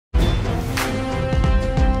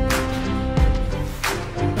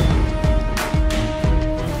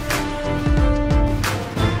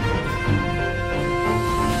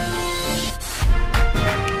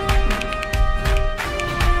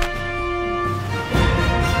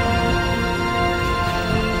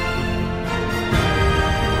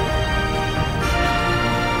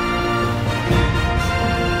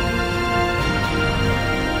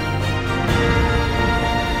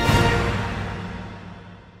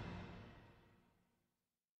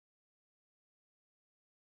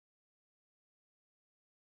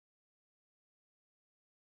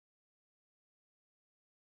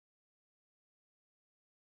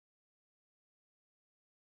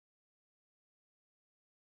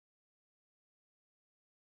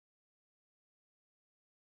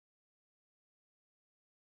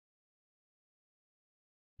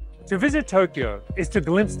To visit Tokyo is to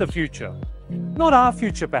glimpse the future. Not our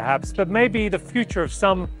future perhaps, but maybe the future of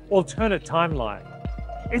some alternate timeline.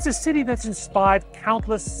 It's a city that's inspired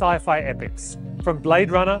countless sci-fi epics, from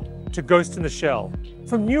Blade Runner to Ghost in the Shell,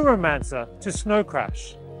 from Neuromancer to Snow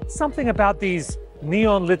Crash. Something about these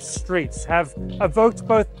neon-lit streets have evoked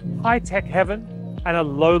both high-tech heaven and a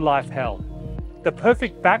low-life hell. The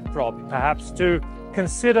perfect backdrop, perhaps, to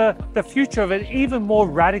consider the future of an even more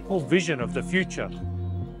radical vision of the future,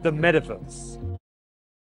 the Metaverse.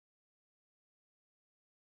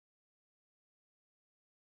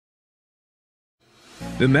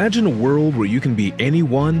 Imagine a world where you can be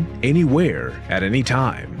anyone, anywhere, at any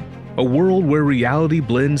time. A world where reality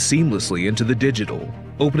blends seamlessly into the digital,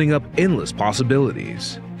 opening up endless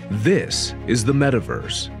possibilities. This is the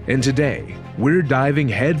Metaverse, and today, we're diving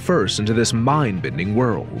headfirst into this mind-bending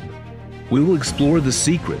world. We will explore the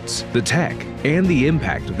secrets, the tech, and the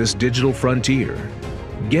impact of this digital frontier.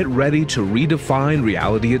 Get ready to redefine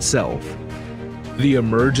reality itself. The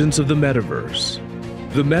emergence of the Metaverse.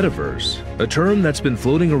 The Metaverse, a term that's been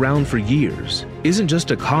floating around for years, isn't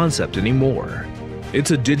just a concept anymore.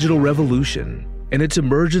 It's a digital revolution, and its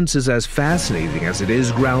emergence is as fascinating as it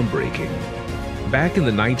is groundbreaking. Back in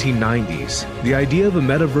the 1990s, the idea of a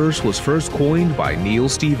metaverse was first coined by Neil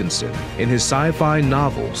Stephenson in his sci-fi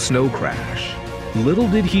novel Snow Crash. Little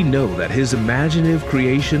did he know that his imaginative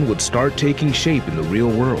creation would start taking shape in the real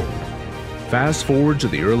world. Fast forward to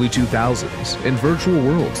the early 2000s, and virtual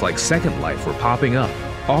worlds like Second Life were popping up,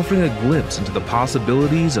 offering a glimpse into the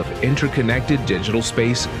possibilities of interconnected digital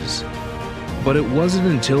spaces. But it wasn't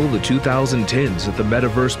until the 2010s that the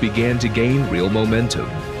metaverse began to gain real momentum.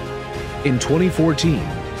 In 2014,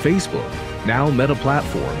 Facebook, now Meta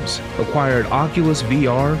Platforms, acquired Oculus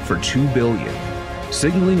VR for $2 billion,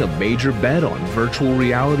 signaling a major bet on virtual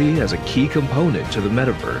reality as a key component to the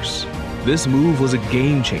metaverse. This move was a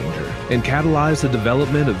game changer and catalyzed the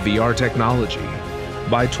development of VR technology.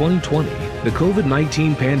 By 2020, the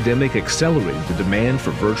COVID-19 pandemic accelerated the demand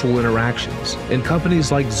for virtual interactions, and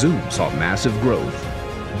companies like Zoom saw massive growth.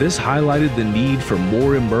 This highlighted the need for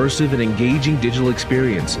more immersive and engaging digital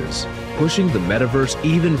experiences, pushing the metaverse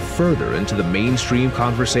even further into the mainstream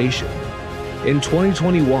conversation. In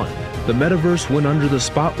 2021, the metaverse went under the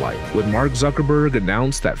spotlight when Mark Zuckerberg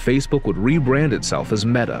announced that Facebook would rebrand itself as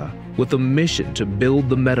Meta, with a mission to build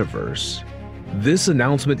the metaverse. This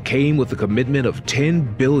announcement came with a commitment of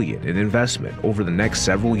 $10 billion in investment over the next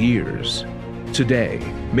several years. Today,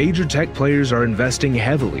 major tech players are investing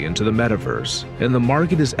heavily into the metaverse, and the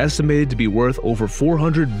market is estimated to be worth over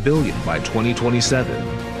 $400 billion by 2027.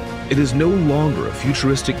 It is no longer a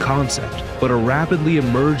futuristic concept, but a rapidly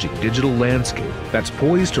emerging digital landscape that's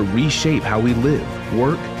poised to reshape how we live,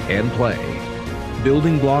 work, and play.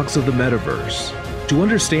 Building blocks of the metaverse. To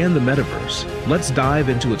understand the metaverse, let's dive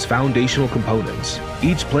into its foundational components,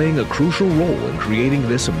 each playing a crucial role in creating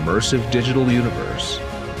this immersive digital universe.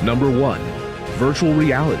 Number 1, virtual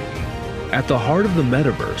reality. At the heart of the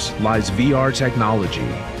metaverse lies VR technology.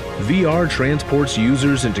 VR transports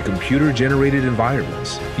users into computer-generated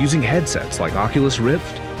environments using headsets like Oculus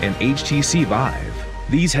Rift and HTC Vive.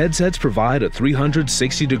 These headsets provide a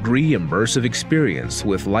 360-degree immersive experience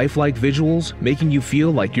with lifelike visuals, making you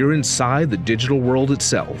feel like you're inside the digital world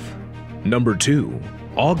itself. Number 2,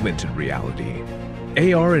 augmented reality.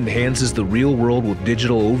 AR enhances the real world with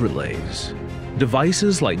digital overlays.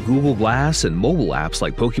 Devices like Google Glass and mobile apps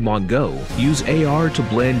like Pokemon Go use AR to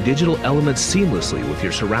blend digital elements seamlessly with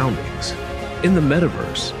your surroundings. In the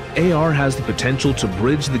metaverse, AR has the potential to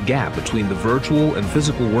bridge the gap between the virtual and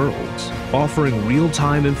physical worlds, offering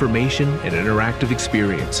real-time information and interactive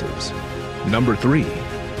experiences. Number 3,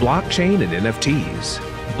 blockchain and NFTs.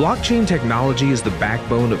 Blockchain technology is the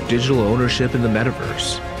backbone of digital ownership in the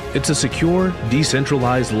metaverse. It's a secure,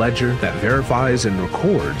 decentralized ledger that verifies and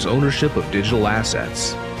records ownership of digital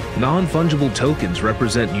assets. Non-fungible tokens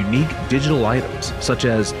represent unique digital items such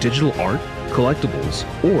as digital art, collectibles,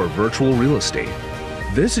 or virtual real estate.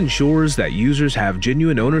 This ensures that users have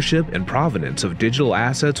genuine ownership and provenance of digital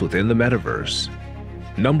assets within the metaverse.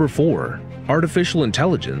 Number 4, artificial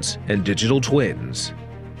intelligence and digital twins.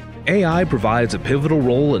 AI provides a pivotal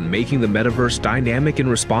role in making the metaverse dynamic and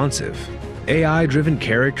responsive. AI-driven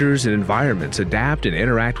characters and environments adapt and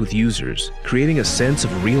interact with users, creating a sense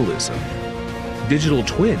of realism. Digital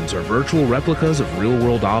twins are virtual replicas of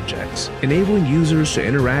real-world objects, enabling users to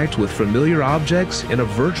interact with familiar objects in a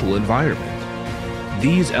virtual environment.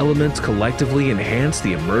 These elements collectively enhance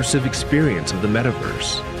the immersive experience of the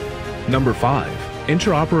metaverse. Number 5,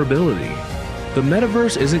 interoperability. The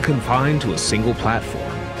metaverse isn't confined to a single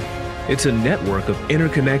platform. It's a network of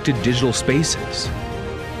interconnected digital spaces.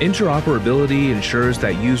 Interoperability ensures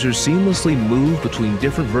that users seamlessly move between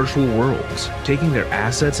different virtual worlds, taking their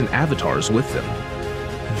assets and avatars with them.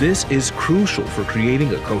 This is crucial for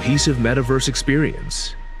creating a cohesive metaverse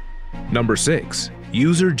experience. Number 6.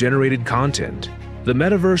 User-generated content. The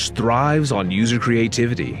metaverse thrives on user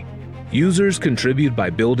creativity. Users contribute by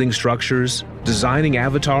building structures, designing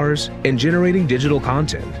avatars, and generating digital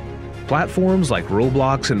content. Platforms like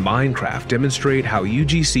Roblox and Minecraft demonstrate how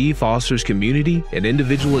UGC fosters community and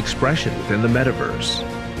individual expression within the metaverse.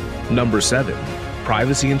 Number 7.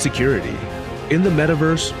 Privacy and security. In the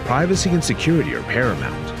metaverse, privacy and security are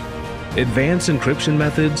paramount. Advanced encryption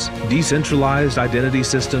methods, decentralized identity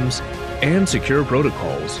systems, and secure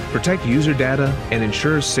protocols protect user data and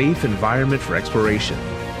ensure a safe environment for exploration.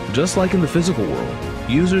 Just like in the physical world,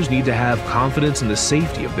 users need to have confidence in the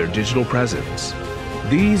safety of their digital presence.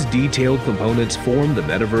 These detailed components form the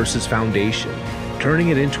metaverse's foundation, turning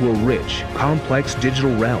it into a rich, complex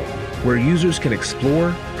digital realm where users can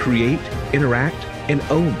explore, create, interact, and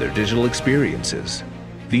own their digital experiences.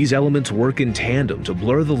 These elements work in tandem to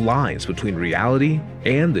blur the lines between reality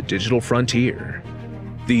and the digital frontier.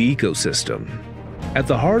 The ecosystem. At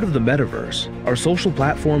the heart of the metaverse are social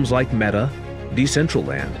platforms like Meta,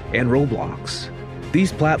 Decentraland, and Roblox.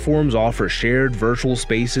 These platforms offer shared virtual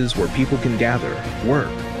spaces where people can gather, work,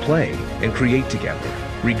 play, and create together,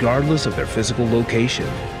 regardless of their physical location.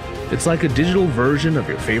 It's like a digital version of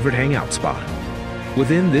your favorite hangout spot.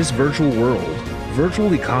 Within this virtual world,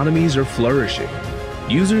 virtual economies are flourishing.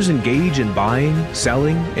 Users engage in buying,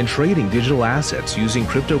 selling, and trading digital assets using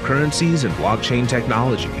cryptocurrencies and blockchain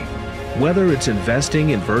technology. Whether it's investing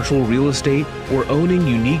in virtual real estate or owning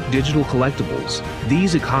unique digital collectibles,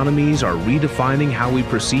 these economies are redefining how we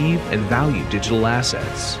perceive and value digital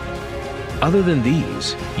assets. Other than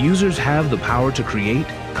these, users have the power to create,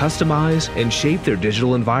 customize, and shape their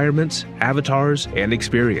digital environments, avatars, and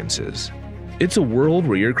experiences. It's a world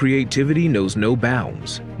where your creativity knows no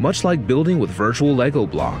bounds, much like building with virtual Lego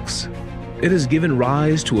blocks. It has given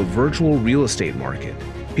rise to a virtual real estate market.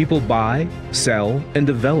 People buy, sell, and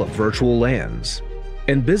develop virtual lands.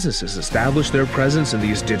 And businesses establish their presence in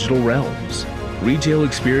these digital realms. Retail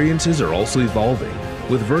experiences are also evolving,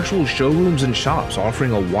 with virtual showrooms and shops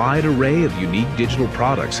offering a wide array of unique digital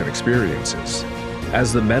products and experiences.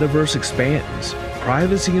 As the metaverse expands,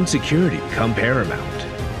 privacy and security become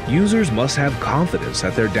paramount. Users must have confidence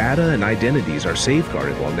that their data and identities are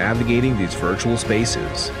safeguarded while navigating these virtual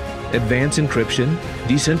spaces. Advanced encryption,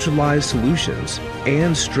 decentralized solutions,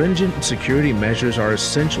 and stringent security measures are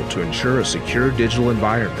essential to ensure a secure digital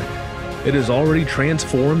environment. It has already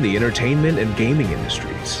transformed the entertainment and gaming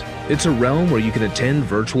industries. It's a realm where you can attend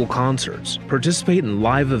virtual concerts, participate in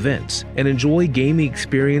live events, and enjoy gaming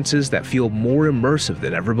experiences that feel more immersive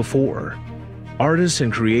than ever before. Artists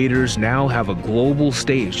and creators now have a global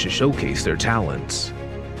stage to showcase their talents.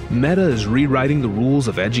 Meta is rewriting the rules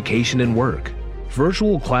of education and work.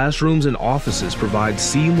 Virtual classrooms and offices provide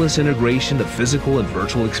seamless integration of physical and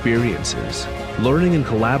virtual experiences. Learning and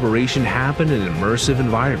collaboration happen in immersive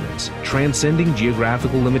environments, transcending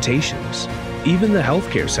geographical limitations. Even the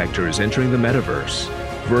healthcare sector is entering the metaverse.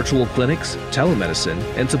 Virtual clinics, telemedicine,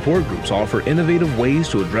 and support groups offer innovative ways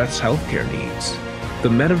to address healthcare needs. The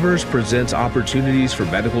metaverse presents opportunities for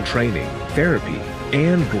medical training, therapy,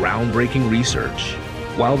 and groundbreaking research.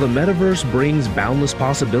 While the metaverse brings boundless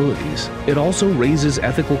possibilities, it also raises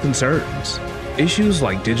ethical concerns. Issues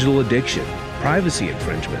like digital addiction, privacy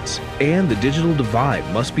infringements, and the digital divide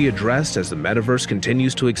must be addressed as the metaverse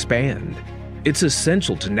continues to expand. It's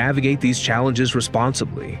essential to navigate these challenges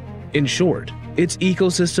responsibly. In short, its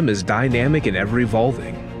ecosystem is dynamic and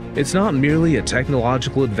ever-evolving. It's not merely a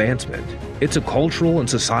technological advancement, it's a cultural and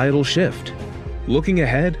societal shift. Looking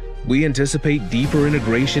ahead, we anticipate deeper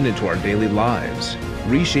integration into our daily lives,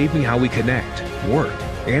 reshaping how we connect, work,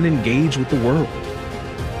 and engage with the world.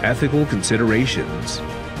 Ethical considerations.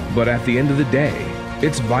 But at the end of the day,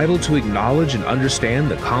 it's vital to acknowledge and understand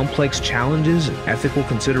the complex challenges and ethical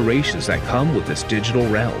considerations that come with this digital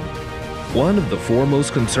realm. One of the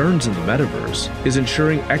foremost concerns in the metaverse is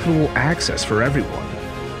ensuring equitable access for everyone.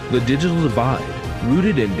 The digital divide,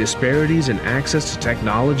 rooted in disparities in access to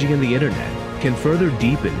technology and the internet, can further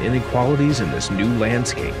deepen inequalities in this new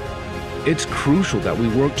landscape. It's crucial that we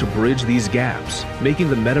work to bridge these gaps,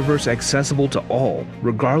 making the metaverse accessible to all,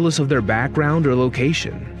 regardless of their background or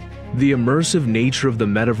location. The immersive nature of the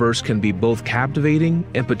metaverse can be both captivating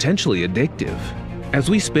and potentially addictive.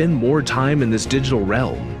 As we spend more time in this digital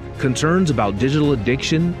realm, concerns about digital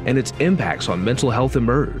addiction and its impacts on mental health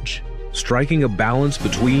emerge. Striking a balance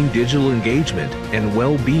between digital engagement and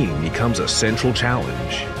well-being becomes a central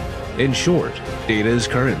challenge. In short, data is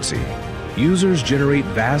currency. Users generate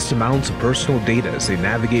vast amounts of personal data as they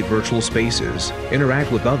navigate virtual spaces, interact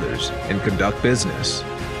with others, and conduct business.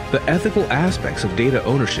 The ethical aspects of data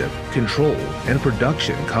ownership, control, and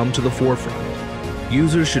production come to the forefront.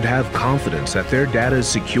 Users should have confidence that their data is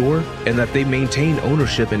secure and that they maintain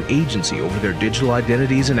ownership and agency over their digital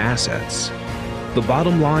identities and assets. The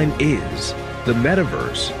bottom line is, the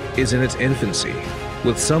metaverse is in its infancy,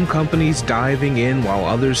 with some companies diving in while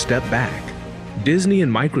others step back. Disney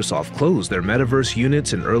and Microsoft closed their metaverse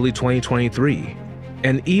units in early 2023,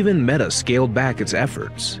 and even Meta scaled back its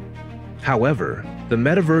efforts. However, the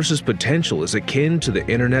metaverse's potential is akin to the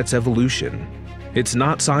internet's evolution. It's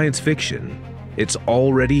not science fiction. It's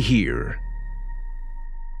already here.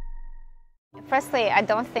 Firstly, I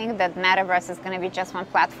don't think that Metaverse is going to be just one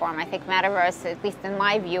platform. I think Metaverse, at least in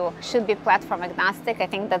my view, should be platform agnostic. I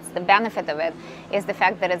think that's the benefit of it, is the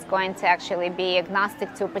fact that it's going to actually be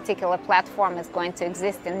agnostic to a particular platform. It's going to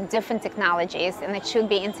exist in different technologies, and it should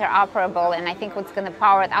be interoperable. And I think what's going to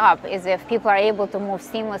power it up is if people are able to move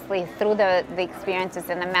seamlessly through the experiences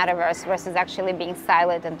in the Metaverse versus actually being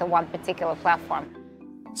siloed into one particular platform.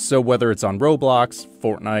 So whether it's on Roblox,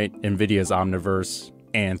 Fortnite, NVIDIA's Omniverse,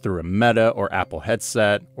 and through a Meta or Apple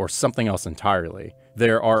headset, or something else entirely,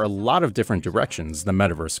 there are a lot of different directions the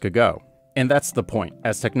metaverse could go. And that's the point.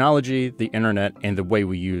 As technology, the internet, and the way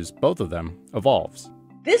we use both of them evolves.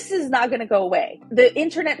 This is not going to go away. The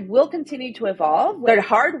internet will continue to evolve. The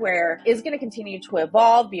hardware is going to continue to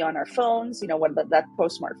evolve beyond our phones. What about that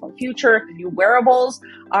post-smartphone future? New wearables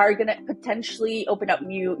are going to potentially open up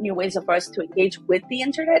new ways for us to engage with the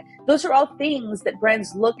internet. Those are all things that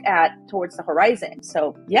brands look at towards the horizon.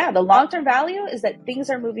 So yeah, the long-term value is that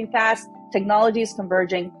things are moving fast, technology is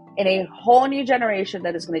converging, and a whole new generation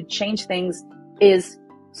that is going to change things is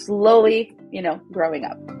slowly, growing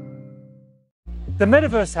up. The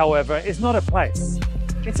metaverse, however, is not a place.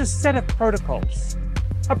 It's a set of protocols.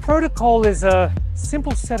 A protocol is a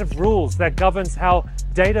simple set of rules that governs how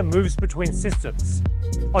data moves between systems.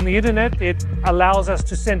 On the internet, it allows us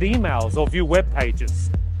to send emails or view web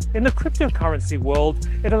pages. In the cryptocurrency world,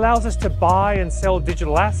 it allows us to buy and sell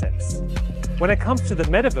digital assets. When it comes to the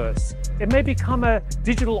metaverse, it may become a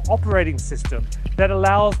digital operating system that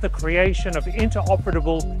allows the creation of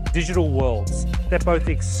interoperable digital worlds that both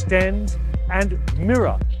extend and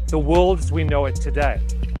mirror the world as we know it today.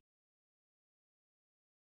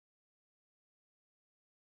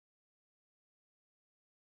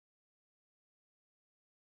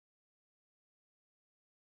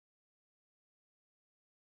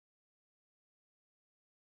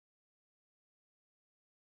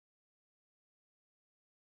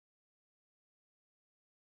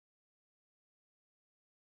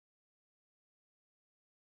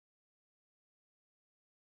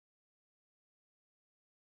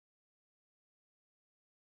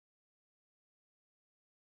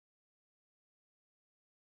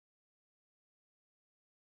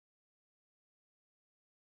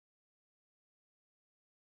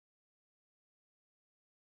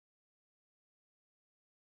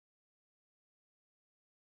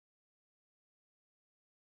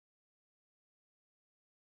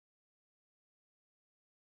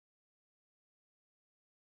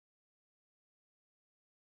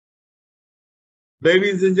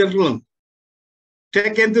 Ladies and gentlemen,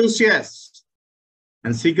 tech enthusiasts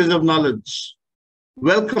and seekers of knowledge,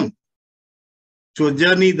 welcome to a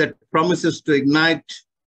journey that promises to ignite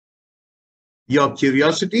your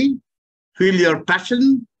curiosity, fuel your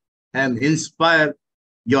passion, and inspire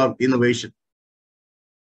your innovation.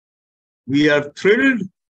 We are thrilled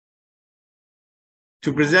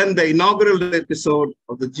to present the inaugural episode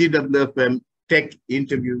of the GWFM Tech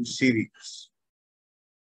Interview Series.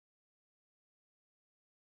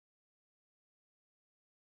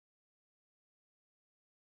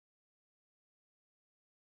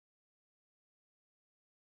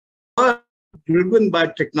 Driven by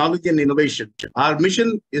technology and innovation, our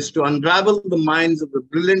mission is to unravel the minds of the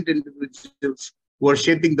brilliant individuals who are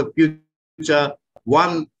shaping the future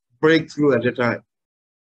one breakthrough at a time.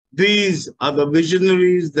 These are the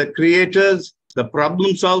visionaries, the creators, the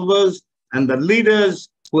problem solvers, and the leaders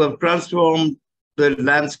who have transformed the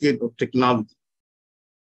landscape of technology.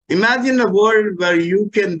 Imagine a world where you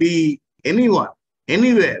can be anyone,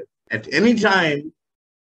 anywhere, at any time,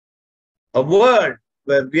 a world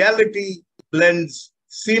where reality blends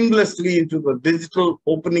seamlessly into the digital,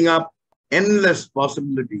 opening up endless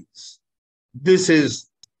possibilities. This is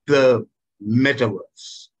the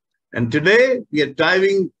metaverse. And today we are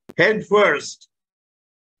diving headfirst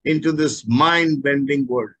into this mind-bending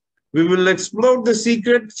world. We will explore the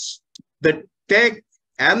secrets, the tech,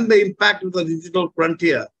 and the impact of the digital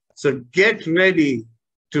frontier. So get ready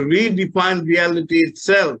to redefine reality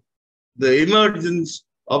itself, the emergence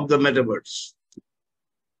of the metaverse.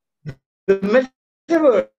 The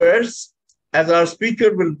metaverse, as our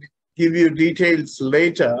speaker will give you details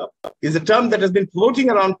later, is a term that has been floating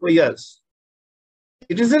around for years.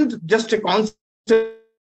 It isn't just a concept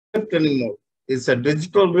anymore. It's a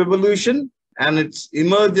digital revolution, and its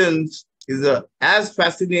emergence is as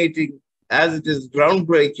fascinating as it is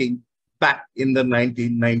groundbreaking back in the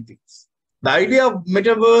 1990s. The idea of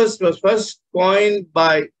metaverse was first coined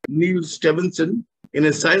by Neil Stephenson in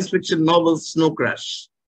his science fiction novel Snow Crash.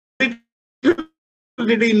 Little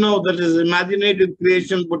did he know that his imaginative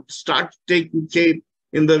creation would start taking shape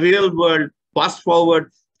in the real world, fast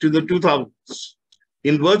forward to the 2000s.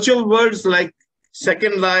 In virtual worlds like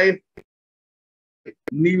Second Life,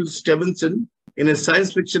 Neil Stephenson in his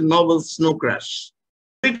science fiction novel Snow Crash.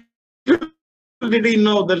 Little did he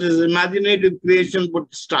know that his imaginative creation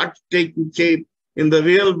would start taking shape in the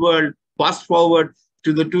real world, fast forward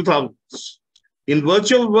to the 2000s. In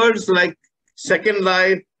virtual worlds like Second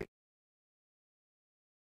Life,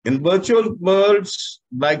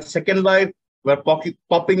 were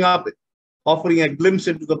popping up, offering a glimpse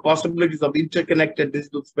into the possibilities of interconnected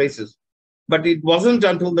digital spaces. But it wasn't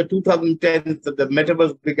until the 2010s that the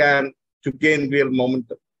metaverse began to gain real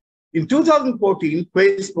momentum. In 2014,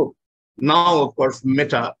 Facebook, now of course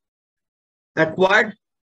Meta, acquired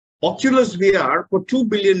Oculus VR for $2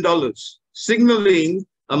 billion, signaling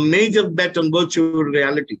a major bet on virtual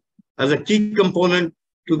reality as a key component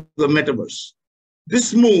to the metaverse.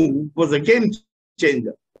 This move was a game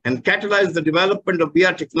changer and catalyzed the development of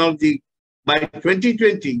VR technology. By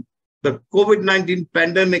 2020, the COVID-19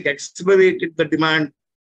 pandemic accelerated the demand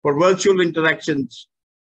for virtual interactions,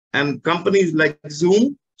 and companies like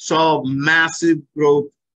Zoom saw massive growth.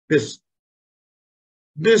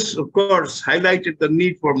 This, of course, highlighted the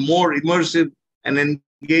need for more immersive and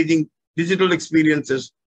engaging digital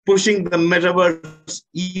experiences, pushing the metaverse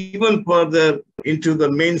even further into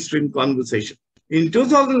the mainstream conversation. In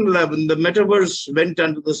 2011, the metaverse went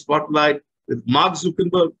under the spotlight with Mark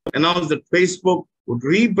Zuckerberg announced that Facebook would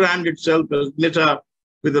rebrand itself as Meta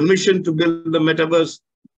with a mission to build the metaverse.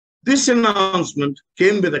 This announcement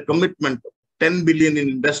came with a commitment of $10 billion in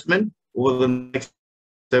investment over the next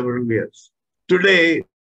several years. Today,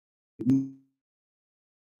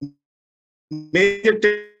 major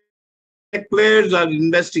tech players are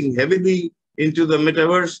investing heavily into the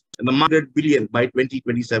metaverse and the $100 billion by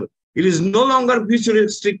 2027. It is no longer a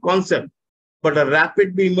futuristic concept, but a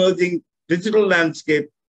rapidly emerging digital landscape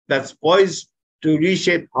that's poised to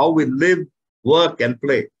reshape how we live, work, and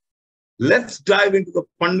play. Let's dive into the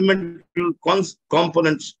fundamental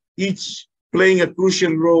components, each playing a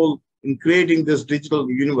crucial role in creating this digital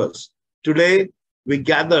universe. Today, we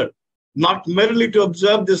gather not merely to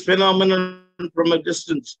observe this phenomenon from a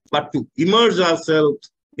distance, but to immerse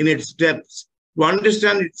ourselves in its depths, to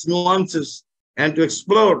understand its nuances, and to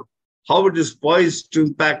explore how it is poised to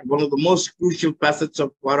impact one of the most crucial facets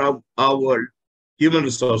of our world, human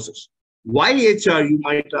resources. Why HR, you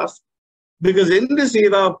might ask? Because in this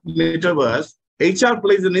era of metaverse, HR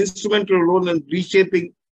plays an instrumental role in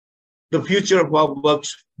reshaping the future of our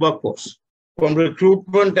workforce, from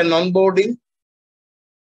recruitment and onboarding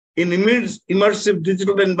in immersive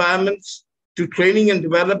digital environments to training and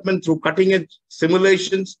development through cutting-edge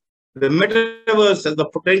simulations. The metaverse has the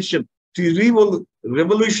potential to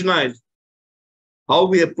revolutionize how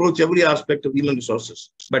we approach every aspect of human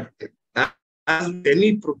resources. But as with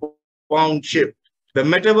any profound shift, the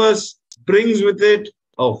metaverse brings with it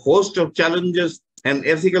a host of challenges and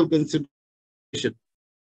ethical considerations,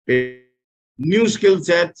 new skill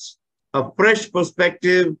sets, a fresh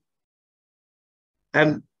perspective,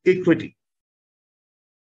 and equity.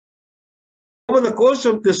 Over the course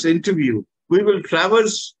of this interview, we will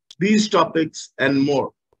traverse these topics and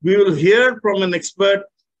more. We will hear from an expert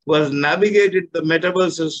who has navigated the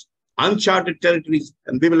metaverse's uncharted territories,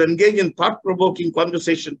 and we will engage in thought-provoking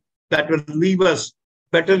conversation that will leave us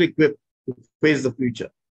better equipped to face the future.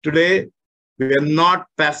 Today, we are not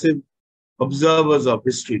passive observers of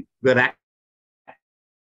history. We are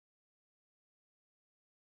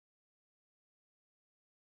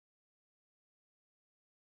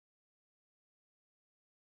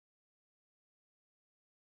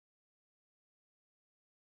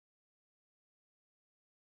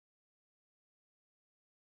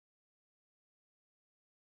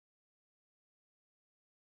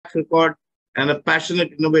record and a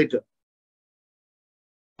passionate innovator.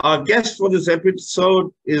 Our guest for this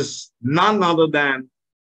episode is none other than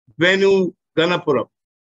Venu Ganapuram.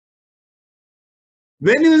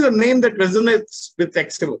 Venu is a name that resonates with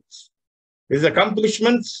excellence. His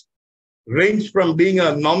accomplishments ranged from being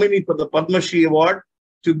a nominee for the Padma Shri Award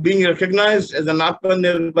to being recognized as an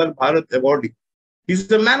Atmanirbhar Bharat awardee.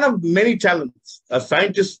 He's a man of many talents, a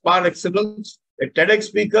scientist par excellence, a TEDx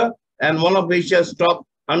speaker, and one of Asia's top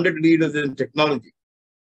 100 leaders in technology.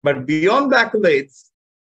 But beyond the accolades,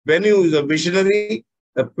 Venu is a visionary,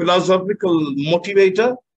 a philosophical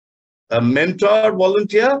motivator, a mentor,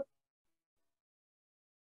 volunteer,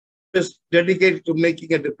 is dedicated to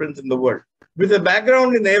making a difference in the world. With a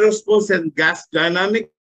background in aerospace and gas dynamics,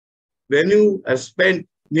 Venu has spent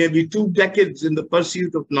nearly 2 decades in the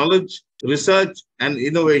pursuit of knowledge, research, and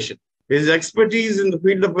innovation. His expertise in the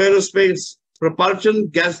field of aerospace, propulsion,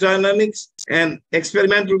 gas dynamics, and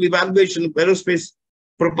experimental evaluation of aerospace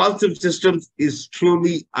propulsive systems is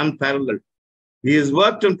truly unparalleled. He has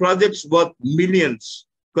worked on projects worth millions,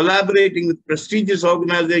 collaborating with prestigious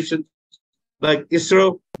organizations like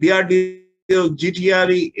ISRO, DRDO,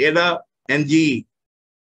 GTRE, EDA, and GE.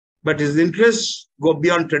 But his interests go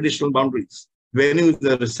beyond traditional boundaries. Venu is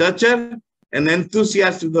a researcher, an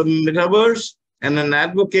enthusiast of the metaverse, and an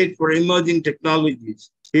advocate for emerging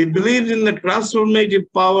technologies. He believes in the transformative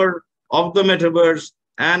power of the metaverse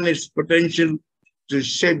and its potential to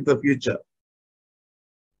shape the future.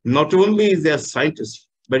 Not only is he a scientist,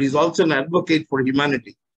 but he's also an advocate for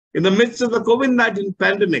humanity. In the midst of the COVID-19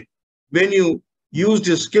 pandemic, Venu used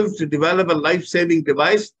his skills to develop a life-saving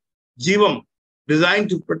device, Jeevam, designed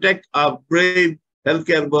to protect our brave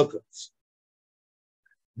healthcare workers.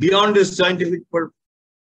 Beyond his scientific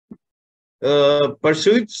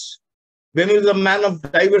pursuits, Venu is a man of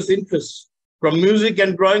diverse interests, from music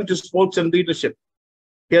and drawing to sports and leadership.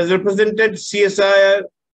 He has represented CSIR,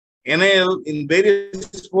 NAL in various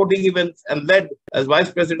sporting events and led as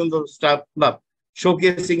vice president of the staff club,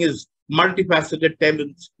 showcasing his multifaceted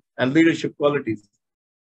talents and leadership qualities.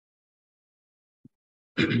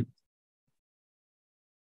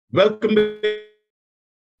 Welcome.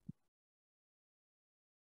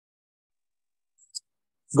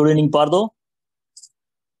 Good evening, Pardo.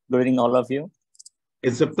 Good evening, all of you.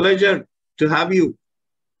 It's a pleasure to have you.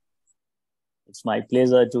 It's my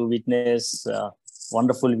pleasure to witness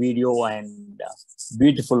wonderful video and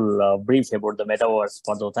beautiful brief about the metaverse.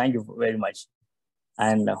 Pardo, thank you very much.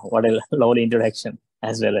 And what a lovely introduction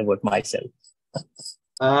as well about myself.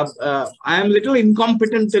 I am a little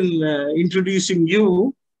incompetent in introducing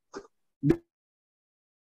you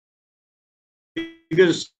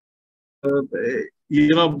because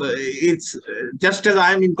it's just as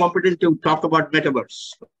I am incompetent to talk about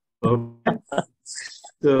metaverse.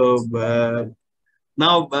 So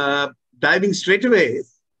now diving straight away,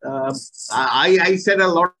 I said a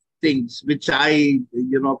lot of things which I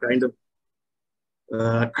kind of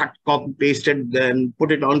cut, copy, pasted, and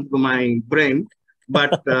put it onto my brain.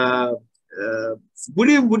 But would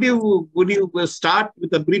you start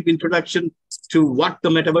with a brief introduction to what the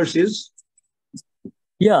metaverse is?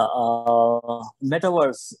 Yeah,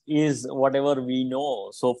 metaverse is whatever we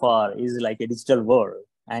know so far is like a digital world,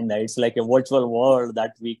 and it's like a virtual world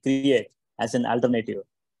that we create as an alternative.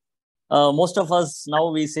 Most of us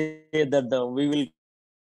now we say that we will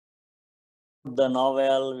the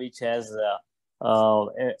novel which has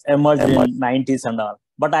emerged in 90s and all,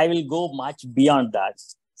 but I will go much beyond that.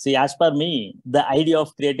 See, as per me, the idea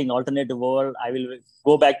of creating alternative world, I will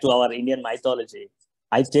go back to our Indian mythology.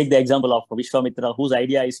 I take the example of Vishwamitra, whose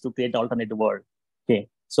idea is to create alternative world. Okay,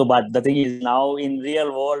 so but the thing is now in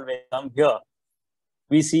real world, when we come here,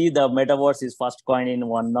 we see the metaverse is first coined in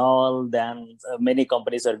one novel, then many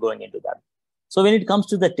companies are going into that. So when it comes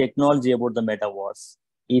to the technology about the metaverse,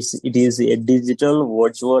 it is a digital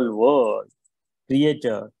virtual world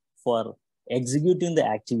created for executing the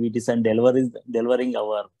activities and delivering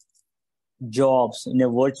our jobs in a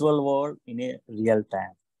virtual world in a real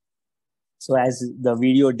time. So as the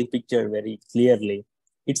video depicted very clearly,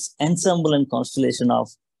 it's ensemble and constellation of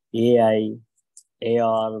AI,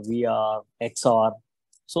 AR, VR, XR.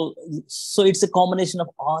 So it's a combination of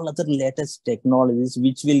all other latest technologies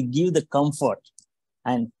which will give the comfort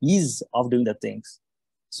and ease of doing the things.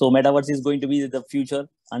 So metaverse is going to be the future,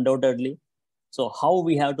 undoubtedly. So how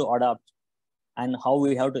we have to adapt and how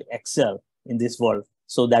we have to excel in this world.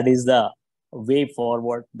 So that is the way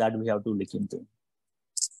forward that we have to look into.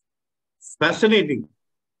 Fascinating.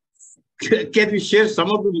 Can you share some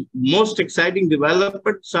of the most exciting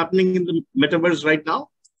developments happening in the metaverse right now?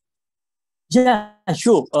 Yeah,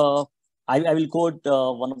 sure. I will quote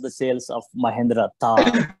one of the sales of Mahindra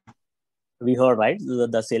Thar. We heard, right?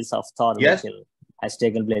 The sales of Thar vehicle has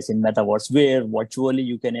taken place in metaverse, where virtually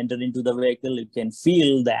you can enter into the vehicle, you can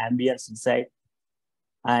feel the ambience inside.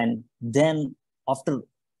 And then after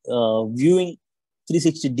viewing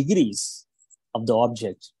 360 degrees of the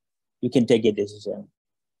object, you can take a decision.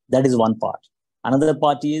 That is one part. Another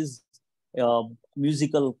part is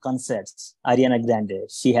musical concerts. Ariana Grande,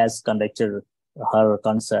 she has conducted her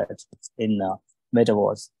concert in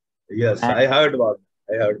Metaverse. Yes, and I heard about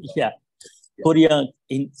it. I heard. Yeah. Korea,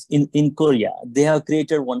 in Korea, they have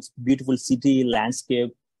created one beautiful city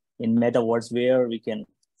landscape in Metaverse where we can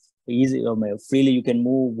freely you can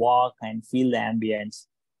move, walk, and feel the ambience.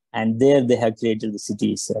 And there they have created the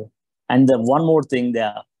city itself. And the one more thing, they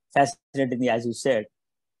are fascinating, as you said,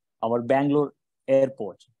 our Bangalore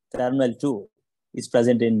airport, Terminal 2, is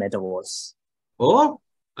present in Metaverse. Oh,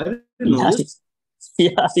 I didn't know this.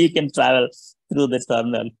 Yeah, you can travel through the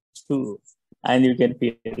Terminal 2 and you can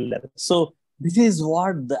feel that. So this is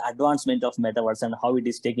what the advancement of Metaverse and how it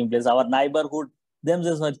is taking place. Our neighborhood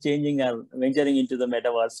themselves are changing or venturing into the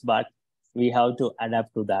Metaverse, but we have to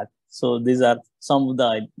adapt to that. So these are some of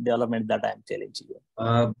the developments that I'm telling to you.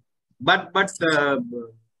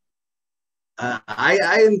 I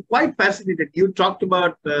am quite fascinated. You talked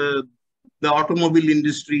about the automobile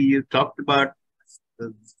industry. You talked about,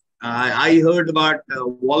 I heard about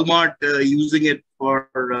Walmart using it for,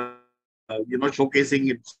 showcasing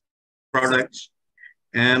its products.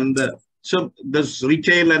 And so there's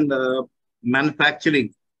retail and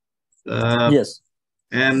manufacturing. Yes.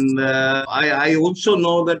 And I also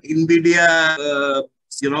know that NVIDIA,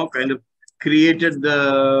 kind of created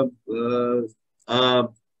the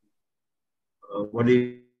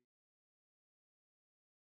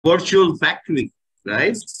virtual factory,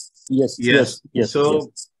 right? Yes.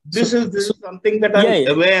 So this is something that I'm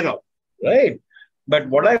aware of, right? But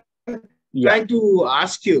what I'm trying to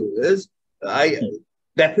ask you is,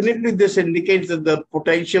 definitely this indicates that the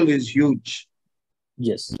potential is huge.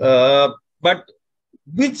 Yes. But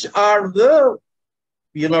which are the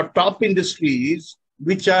top industries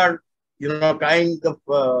which are kind of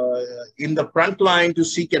in the front line to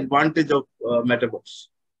seek advantage of Metaverse?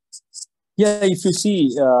 Yeah, if you see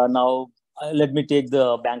now, let me take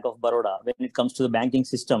the Bank of Baroda. When it comes to the banking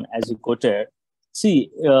system, as you quoted, see,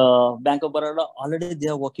 Bank of Baroda, already they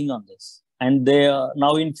are working on this. And they are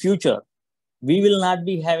now in future, we will not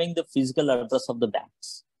be having the physical address of the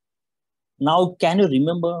banks. Now, can you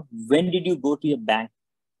remember when did you go to your bank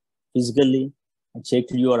physically and check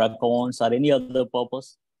your accounts or any other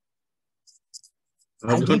purpose?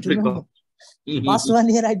 I don't remember. Past 1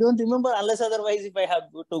 year, I don't remember, unless otherwise if I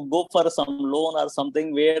have to go for some loan or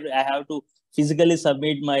something where I have to physically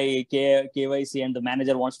submit my KYC and the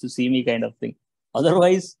manager wants to see me kind of thing.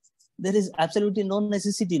 Otherwise, there is absolutely no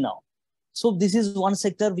necessity now. So this is one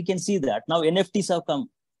sector we can see that. Now NFTs have come,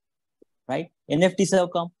 right? NFTs have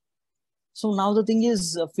come. So now the thing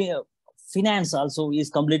is, finance also is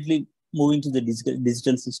completely moving to the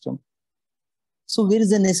digital system. So where is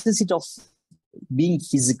the necessity of being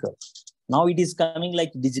physical? Now it is coming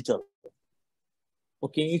like digital.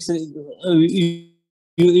 Okay, it's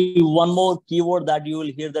one more keyword that you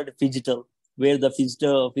will hear, that digital, where the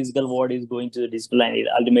physical world is going to the digital, and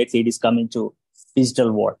ultimately it is coming to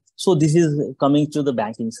digital world. So this is coming to the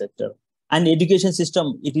banking sector. And education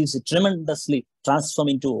system, it is tremendously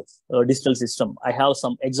transforming to a digital system. I have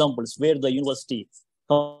some examples where the university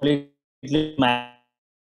completely migrated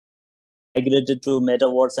to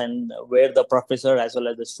Metaverse, and where the professor as well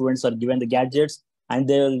as the students are given the gadgets and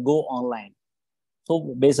they will go online.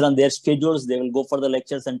 So based on their schedules, they will go for the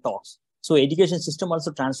lectures and talks. So education system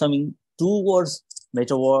also transforming towards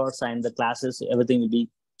Metaverse, and the classes, everything will be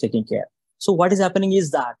taken care. So what is happening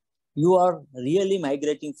is that you are really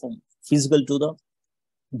migrating from physical to the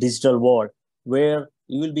digital world, where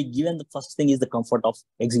you will be given the first thing is the comfort of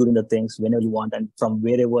executing the things whenever you want and from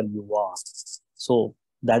wherever you are. So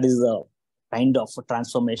that is the kind of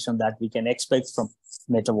transformation that we can expect from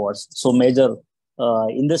Metaverse. So major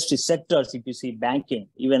industry sectors, if you see banking,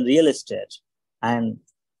 even real estate, and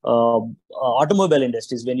automobile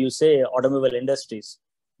industries. When you say automobile industries,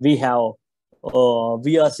 we have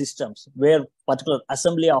VR systems where particular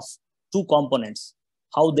assembly of two components,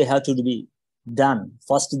 how they have to be done.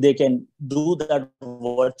 First, they can do that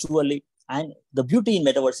virtually. And the beauty in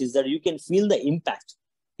Metaverse is that you can feel the impact.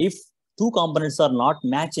 If two components are not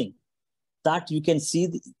matching, that you can see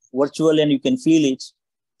virtually and you can feel it,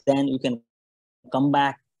 then you can come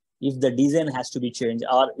back. If the design has to be changed,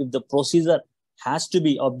 or if the procedure has to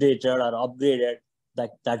be updated or upgraded,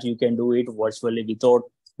 that you can do it virtually without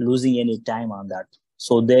losing any time on that.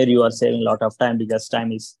 So there you are saving a lot of time, because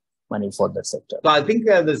time is money for that sector. So I think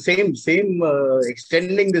the same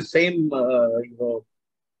extending the same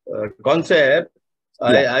concept.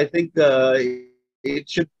 Yeah. I think it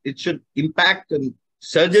should impact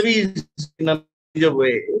surgeries in a major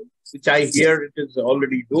way, which I hear it is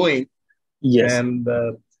already doing. Yes. And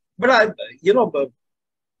But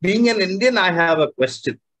being an Indian, I have a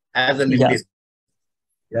question as an Indian.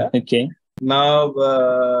 Yeah. Okay. Now,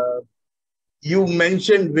 you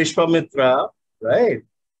mentioned Vishwamitra, right?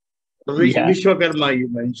 Vishwakarma, you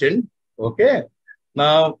mentioned. Okay.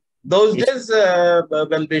 Now, those days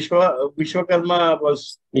when Vishwakarma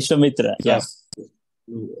was Vishwamitra,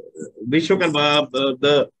 Vishwakarma,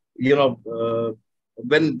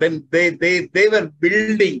 when they were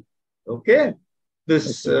building, okay,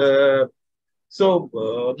 this Maya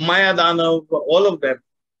Danav, all of them,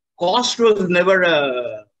 cost was never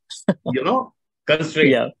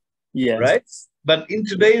constraint, right? But in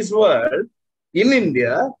today's world, in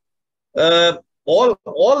India,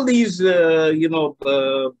 all these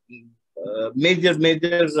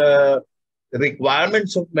major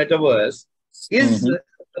requirements of metaverse is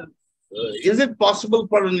it possible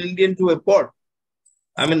for an Indian to afford?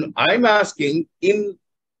 I mean, I'm asking, in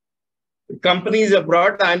companies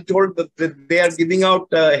abroad, I'm told that they are giving out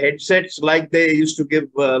headsets like they used to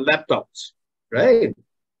give laptops, right?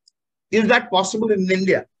 Is that possible in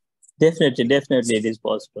India? Definitely it is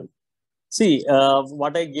possible. See,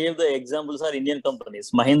 what I gave the examples are Indian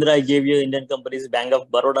companies. Mahindra, I gave you Indian companies. Bank of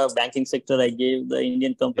Baroda, banking sector, I gave the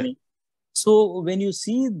Indian company. So when you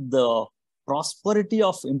see the prosperity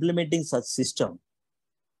of implementing such system,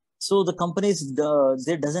 so the companies,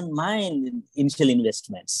 they doesn't mind initial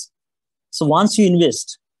investments. So once you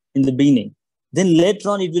invest in the beginning, then later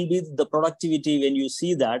on it will be the productivity. When you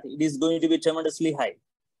see that, it is going to be tremendously high.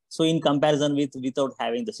 So in comparison without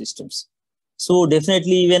having the systems. So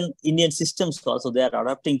definitely even Indian systems also, they are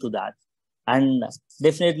adapting to that. And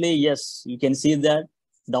definitely, yes, you can see that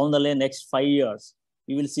down the lane, next 5 years,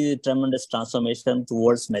 you will see a tremendous transformation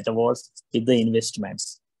towards metaverse with the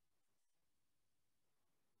investments.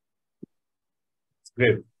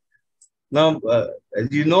 Great. Now,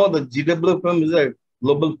 as you know, the GWFM is a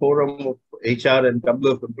global forum of HR and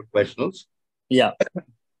WFM professionals. Yeah.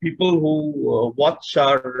 People who watch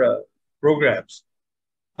our programs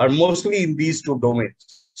are mostly in these two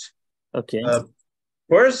domains. Okay.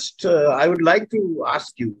 First, I would like to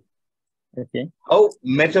ask you how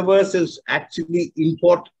metaverse is actually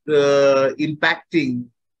impacting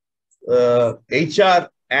HR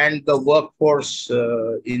and the workforce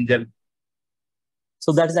in general.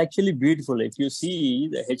 So that is actually beautiful. If you see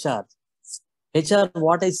the HR,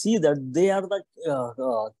 what I see that they are the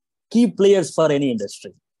key players for any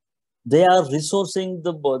industry. They are resourcing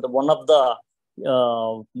the one of the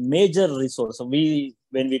major resource. When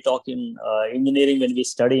we talk in engineering, when we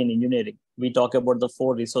study in engineering, we talk about the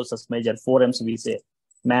 4 resources, major 4 M's we say: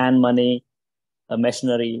 man, money,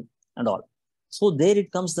 machinery, and all. So there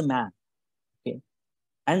it comes the man. Okay.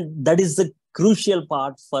 And that is the crucial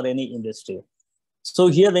part for any industry. So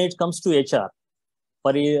here when it comes to HR,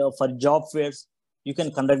 for job fairs, you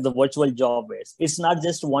can conduct the virtual job fairs. It's not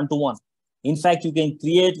just one-to-one. In fact, you can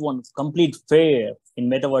create one complete fair in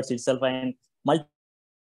metaverse itself, and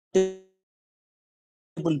multiple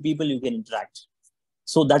people you can interact.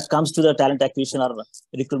 So that comes to the talent acquisition or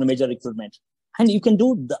recruitment, major recruitment. And you can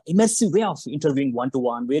do the immersive way of interviewing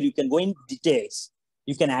one-to-one, where you can go in details.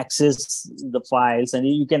 You can access the files and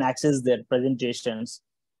you can access their presentations.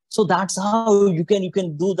 So that's how you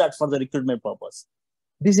can do that for the recruitment purpose.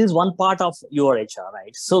 This is one part of your HR,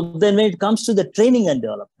 right? So then when it comes to the training and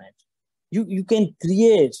development, you can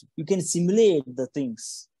create, you can simulate the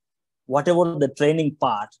things, whatever the training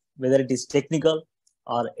part, whether it is technical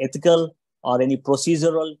or ethical or any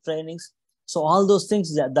procedural trainings. So all those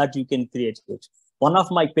things that you can create it. One of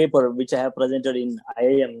my paper, which I have presented in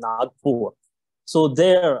IIM Nagpur. So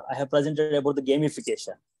there I have presented about the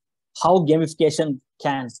gamification, how gamification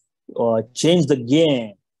can change the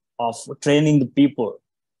game of training the people.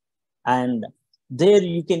 And there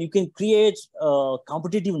you can create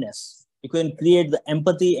competitiveness. You can create the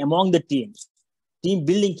empathy among the teams. Team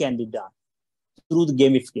building can be done through the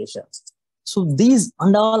gamification. So these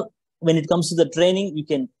and all, when it comes to the training, you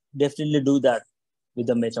can definitely do that with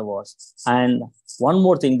the metaverse. And one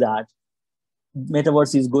more thing, that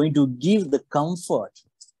metaverse is going to give the comfort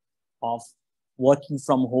of working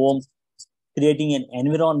from home, creating an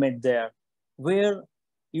environment there where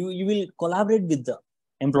you will collaborate with the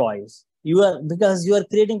employees. Because you are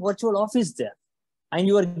creating virtual office there, and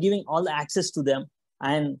you are giving all the access to them,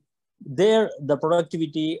 and there the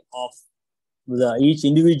productivity of each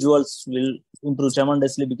individuals will improve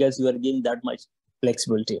tremendously because you are giving that much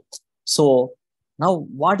flexibility. So now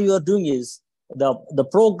what you are doing is the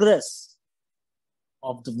progress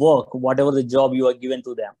of the work, whatever the job you are given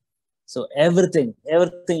to them. So everything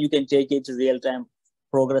you can take it to real time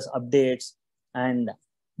progress updates, and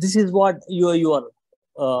this is what you are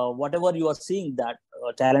whatever you are seeing, that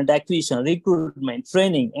talent acquisition, recruitment,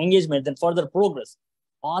 training, engagement, and further progress,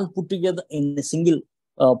 all put together in a single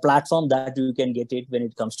platform that you can get it when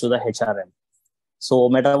it comes to the HRM. So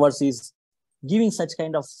Metaverse is giving such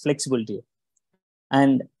kind of flexibility.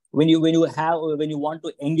 And when you want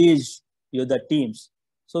to engage the teams,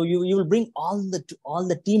 so you will bring all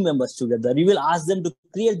the team members together. You will ask them to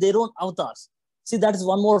create their own avatars. See, that is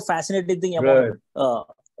one more fascinating thing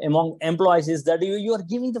among employees is that you are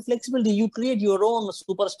giving the flexibility. You create your own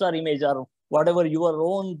superstar image or whatever your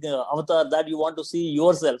own avatar that you want to see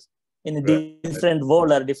yourself in a different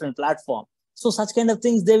world or different platform. So such kind of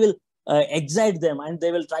things, they will excite them and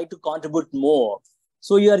they will try to contribute more.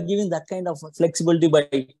 So you are giving that kind of flexibility by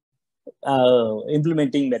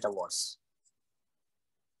implementing Metaverse.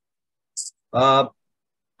 I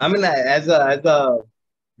mean, as a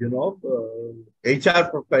HR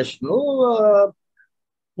professional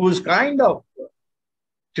who's kind of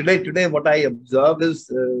today what I observe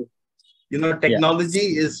is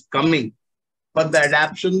technology is coming, but the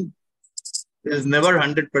adaptation is never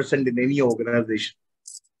 100% in any organization.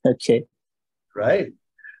 Okay. Right.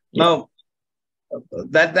 Yeah. Now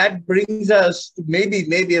that brings us to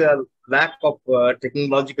maybe a lack of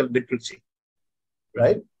technological literacy.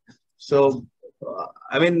 Right. So,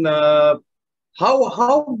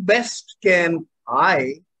 how best can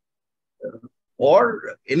I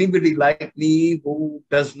or anybody like me who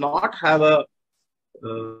does not have a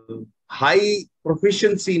high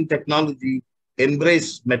proficiency in technology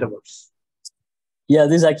embrace Metaverse? Yeah,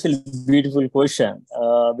 this is actually a beautiful question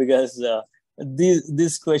because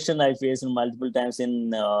this question I faced multiple times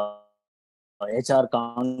in HR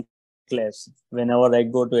conclaves. Whenever I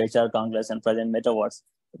go to HR conclaves and present Metaverse,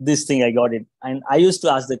 this thing I got it. And I used to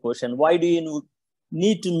ask the question, why do you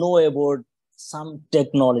need to know about some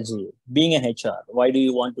technology? Being an HR, why do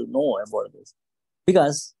you want to know about this?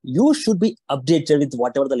 Because you should be updated with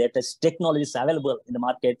whatever the latest technology is available in the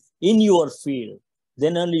market in your field.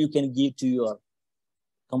 Then only you can give to your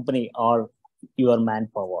company or your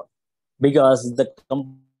manpower. Because the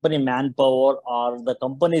company manpower or the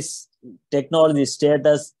company's technology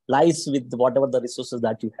status lies with whatever the resources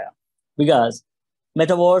that you have. Because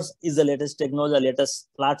Metaverse is the latest technology, the latest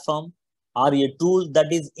platform, or a tool that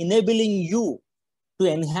is enabling you to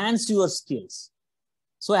enhance your skills.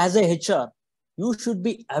 So as a HR, you should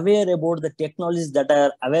be aware about the technologies that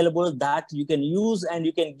are available that you can use and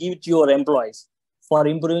you can give to your employees for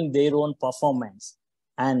improving their own performance.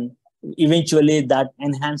 And eventually that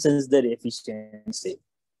enhances their efficiency.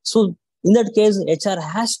 So in that case, HR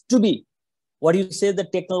has to be, the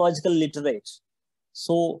technological literate.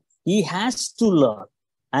 So he has to learn.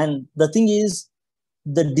 And the thing is,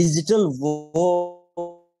 the digital world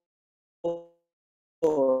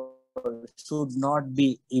should not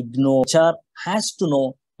be ignored. HR has to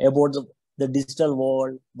know about the digital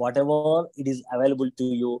world, whatever it is available to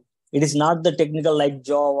you. It is not the technical like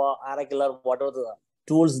Java, Oracle, or whatever the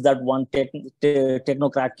tools that one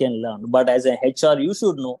technocrat can learn. But as a HR, you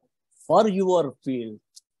should know for your field,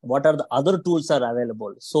 what are the other tools are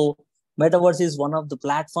available. So Metaverse is one of the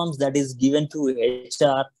platforms that is given to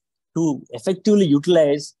HR to effectively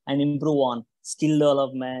utilize and improve on skill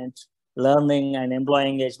development, learning, and employee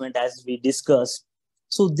engagement, as we discussed.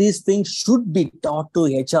 So these things should be taught to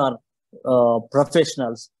HR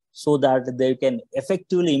professionals so that they can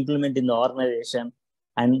effectively implement in the organization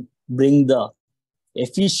and bring the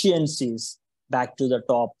efficiencies back to the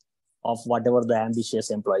top of whatever the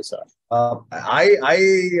ambitious employees are. I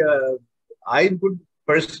would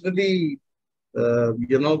personally, feel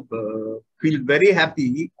very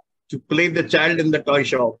happy to play the child in the toy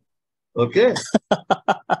shop. Okay.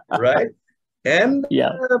 Right. And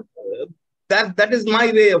that is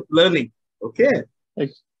my way of learning. Okay.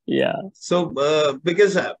 Yeah. So,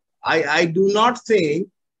 because I do not think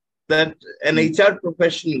that an HR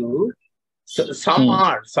professional,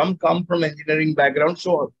 some come from engineering background,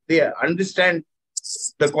 so they understand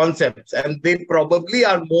the concepts and they probably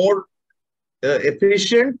are more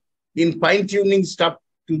efficient in fine-tuning stuff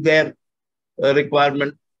to their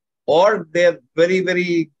requirement, or they're very,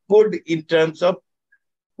 very good in terms of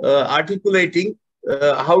articulating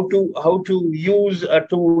how to use a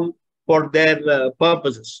tool for their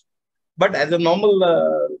purposes. But as a normal,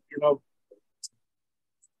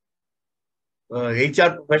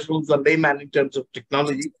 HR professionals or layman in terms of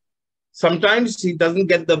technology, sometimes he doesn't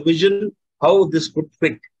get the vision how this could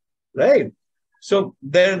fit, right? So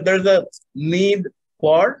there's a need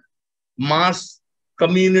for mass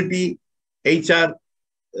community HR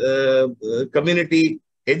community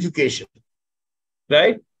education,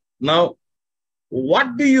 right? Now,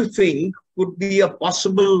 what do you think could be a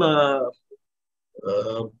possible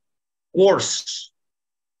course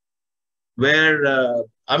where,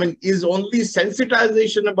 is only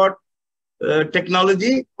sensitization about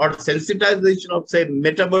technology or sensitization of, say,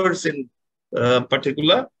 metaverse in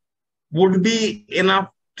particular would be enough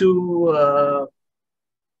to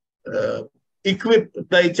equip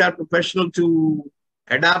the HR professional to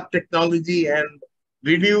adapt technology and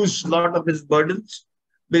reduce a lot of his burdens?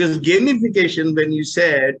 Because gamification, when you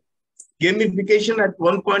said gamification at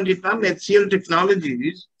one point in time, HCL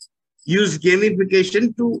Technologies use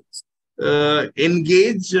gamification to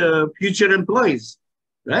engage future employees,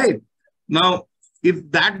 right? Now, if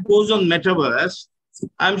that goes on Metaverse,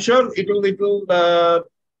 I'm sure it will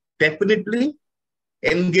definitely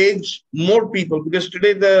engage more people, because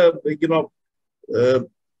today the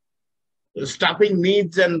staffing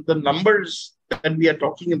needs and the numbers that we are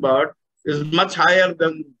talking about is much higher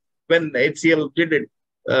than when HCL did it,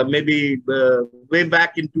 maybe way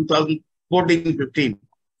back in 2014-15.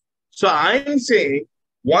 So I'm saying,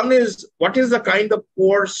 one is, what is the kind of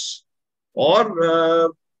course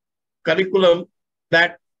or curriculum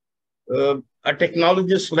that a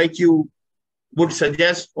technologist like you would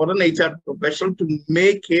suggest for an HR professional to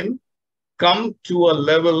make him come to a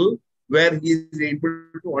level where he is able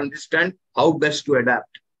to understand how best to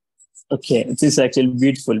adapt? Okay, this is actually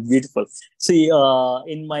beautiful, beautiful. See,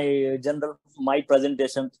 in my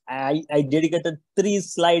presentation, I dedicated 3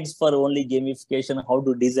 slides for only gamification, how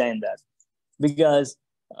to design that. Because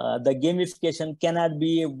the gamification cannot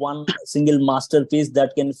be one single masterpiece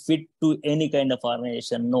that can fit to any kind of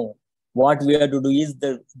organization. No. What we have to do is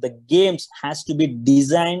the games has to be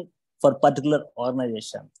designed for particular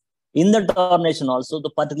organization. In that organization also, the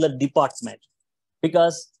particular department.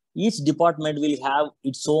 Because each department will have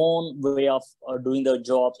its own way of doing the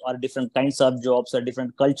jobs, or different kinds of jobs, or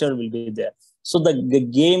different culture will be there. So the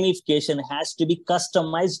gamification has to be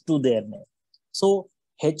customized to their need. So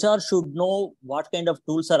HR should know what kind of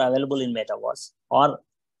tools are available in Metaverse, or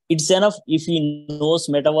it's enough if he knows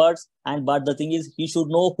Metaverse, but the thing is, he should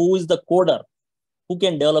know who is the coder, who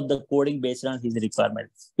can develop the coding based on his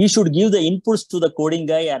requirement. He should give the inputs to the coding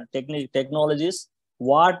guy and technologists.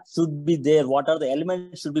 What should be there? What are the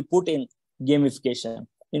elements should be put in gamification?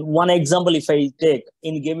 In one example, if I take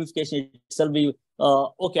in gamification itself,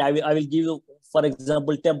 I will give you, for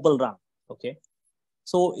example, temple run. Okay,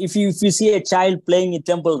 so if you see a child playing a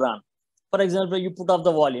temple run, for example, you put up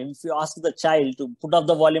the volume. If you ask the child to put up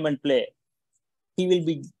the volume and play, he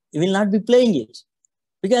will not be playing it,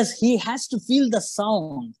 because he has to feel the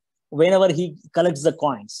sound whenever he collects the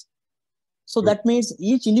coins. So that means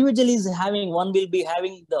each individual is having, one will be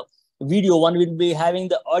having the video, one will be having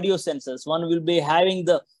the audio senses, one will be having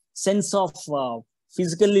the sense of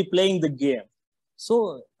physically playing the game.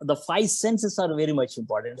 So the 5 senses are very much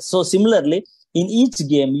important. So similarly, in each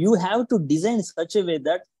game, you have to design such a way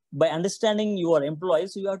that by understanding your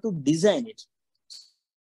employees, you have to design it.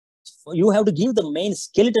 You have to give the main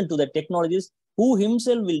skeleton to the technologist, who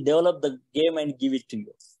himself will develop the game and give it to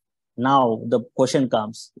you. Now, the question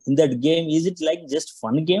comes, in that game, is it like just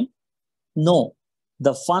fun game? No.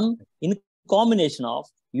 The fun in combination of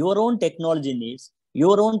your own technology needs,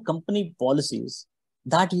 your own company policies,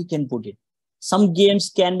 that you can put it. Some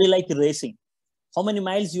games can be like racing. How many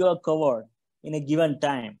miles you have covered in a given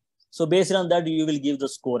time? So based on that, you will give the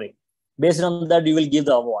scoring. Based on that, you will give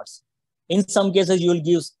the awards. In some cases, you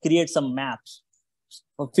will create some maps.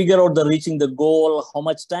 Figure out the reaching the goal. How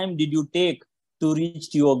much time did you take to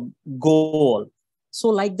reach your goal? So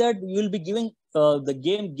like that, you will be giving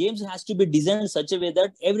games has to be designed in such a way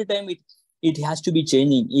that every time it has to be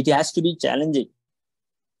changing. It has to be challenging.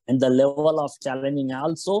 And the level of challenging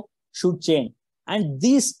also should change. And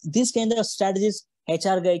these kind of strategies,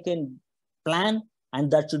 HR guy can plan, and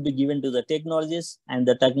that should be given to the technologists, and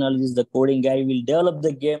the technologist, the coding guy, will develop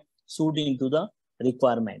the game suiting to the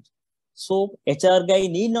requirement. So HR guy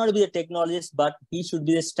need not be the technologist, but he should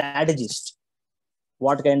be the strategist.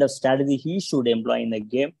 What kind of strategy he should employ in the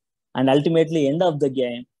game, and ultimately end of the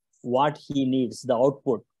game, what he needs, the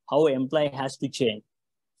output, how employee has to change.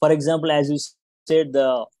 For example, as you said,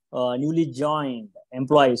 the newly joined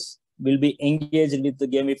employees will be engaged with the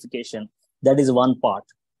gamification. That is one part.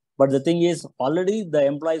 But the thing is, already the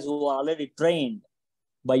employees who are already trained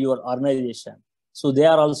by your organization, so they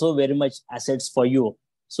are also very much assets for you.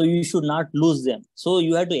 So you should not lose them. So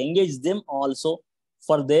you have to engage them also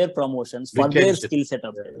for their promotions, for their skill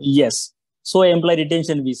setup. Yes. So employee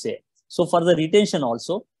retention, we say. So for the retention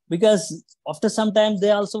also, because after some time,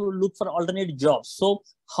 they also look for alternate jobs. So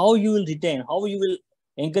how you will retain, how you will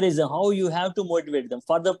encourage them, how you have to motivate them.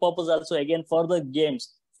 For the purpose also, again, for the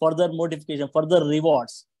games, for the motivation, for the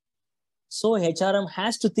rewards. So HRM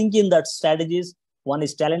has to think in that strategies, One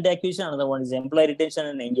is talent acquisition, another one is employee retention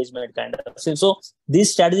and engagement kind of thing. So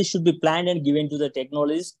these strategies should be planned and given to the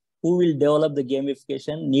technologists who will develop the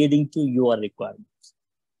gamification needing to your requirements.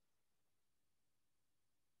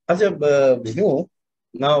 Venu,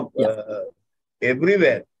 now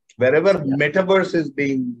everywhere, wherever metaverse is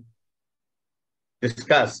being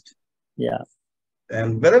discussed,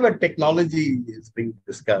 and wherever technology is being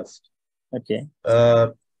discussed,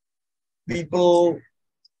 people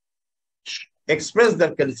express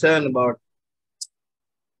their concern about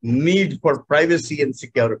need for privacy and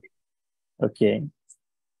security.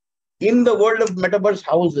 In the world of metaverse,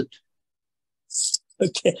 how is it?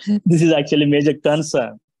 This is actually major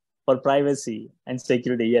concern for privacy and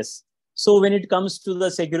security. Yes. So when it comes to the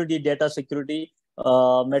security, data security,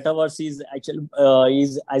 metaverse is actually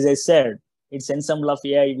is, as I said, it's ensemble of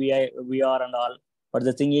AI, VR, and all. But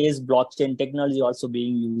the thing is, blockchain technology also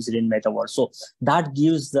being used in metaverse. So that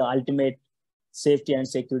gives the ultimate safety and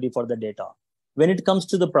security for the data. When it comes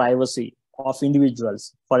to the privacy of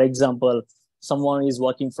individuals, for example, someone is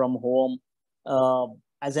working from home,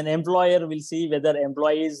 as an employer, will see whether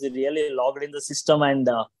employee is really logged in the system and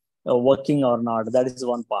working or not. That is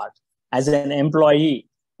one part. As an employee,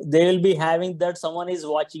 they will be having that someone is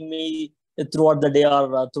watching me throughout the day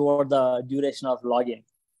or throughout the duration of login.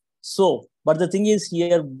 So, but the thing is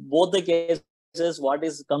here, both the cases, what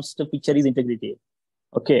is comes to picture is integrity.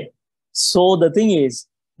 So the thing is,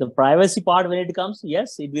 the privacy part when it comes,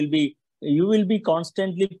 yes, it will be, you will be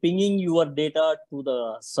constantly pinging your data to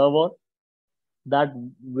the server, that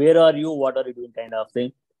where are you, what are you doing kind of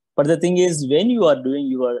thing. But the thing is, when you are doing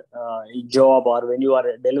your job or when you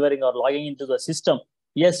are delivering or logging into the system,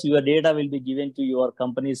 yes, your data will be given to your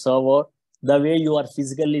company server the way you are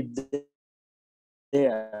physically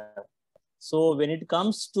there. So when it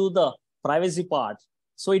comes to the privacy part,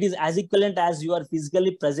 so it is as equivalent as you are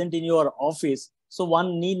physically present in your office. So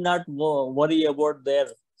one need not worry about their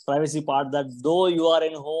privacy part, that though you are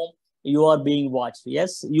in home, you are being watched.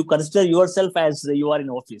 Yes, you consider yourself as you are in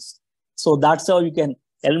office. So that's how you can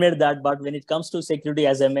eliminate that. But when it comes to security,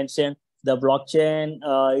 as I mentioned, the blockchain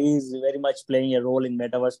is very much playing a role in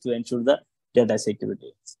metaverse to ensure the data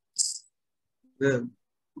security.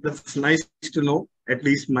 That's nice to know. At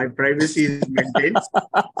least my privacy is maintained.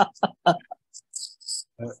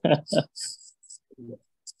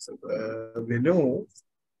 Venu.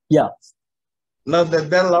 Now,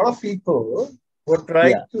 there are a lot of people who are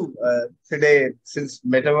trying to, today, since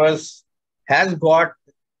Metaverse has got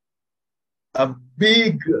a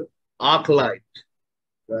big arc light,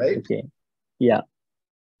 right?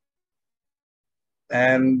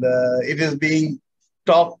 And it is being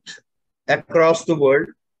talked across the world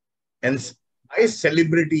and by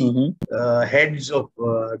celebrity heads of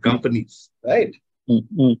companies, right?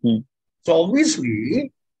 So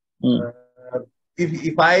obviously,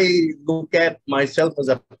 if I look at myself as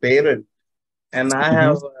a parent and I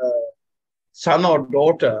have a son or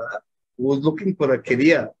daughter who is looking for a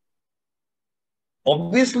career,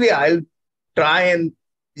 obviously I'll try and,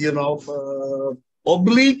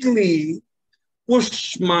 obliquely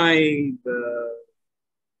push my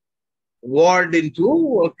ward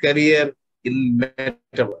into a career in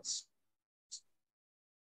Metaverse.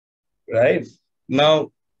 Right?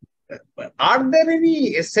 Now, are there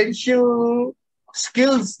any essential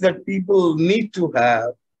skills that people need to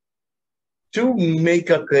have to make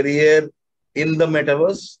a career in the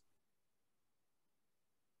Metaverse?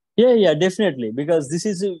 Yeah, definitely. Because this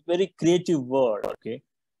is a very creative world.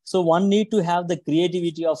 So one need to have the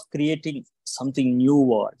creativity of creating something new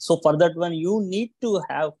world. So for that one, you need to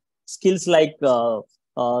have skills like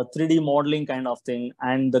 3D modeling kind of thing,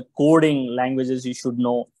 and the coding languages you should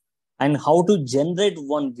know, and how to generate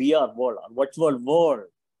one VR world or virtual world.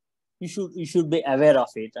 You should be aware of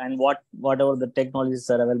it, and whatever the technologies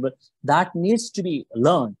are available, that needs to be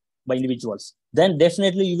learned by individuals. Then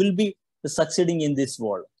definitely you will be succeeding in this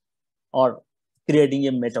world or creating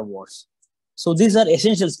a metaverse. So these are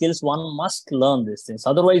essential skills. One must learn these things.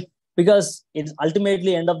 Otherwise, because it's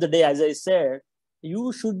ultimately end of the day, as I said,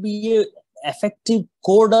 you should be an effective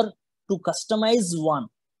coder to customize one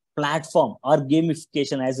platform or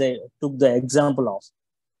gamification, as I took the example of.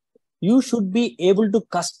 You should be able to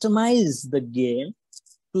customize the game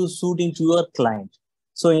to suit into your client.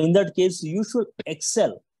 So in that case, you should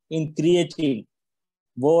excel in creating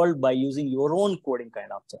world by using your own coding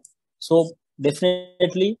kind of thing. So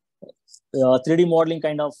definitely 3D modeling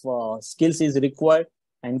kind of skills is required,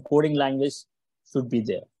 and coding language should be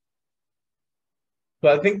there. So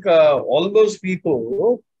I think all those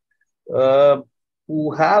people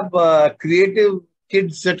who have creative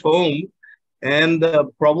kids at home, and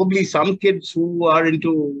probably some kids who are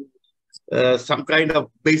into some kind of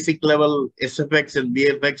basic level SFX and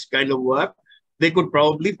VFX kind of work, they could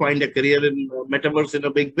probably find a career in Metaverse in a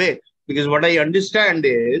big way. Because what I understand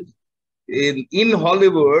is, in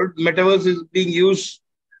Hollywood, Metaverse is being used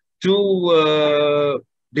to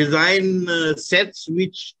design sets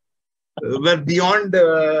which were beyond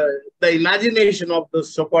the imagination of the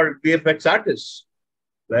so-called VFX artists,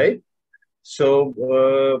 right?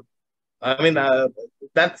 So, I mean,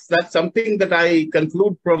 that's something that I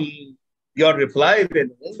conclude from your reply,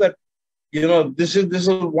 Venu, that this is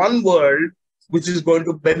one world which is going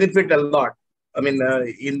to benefit a lot. I mean,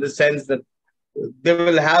 in the sense that they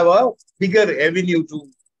will have a bigger avenue to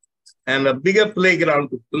and a bigger playground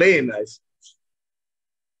to play in.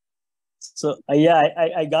 So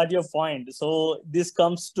I got your point. So this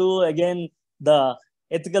comes to again the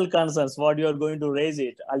ethical concerns. What you are going to raise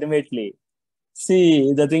it ultimately.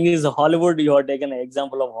 See, the thing is, Hollywood. You have taken an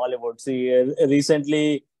example of Hollywood. See,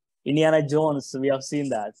 recently Indiana Jones, we have seen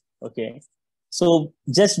that. Okay, so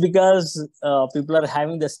just because people are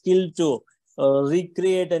having the skill to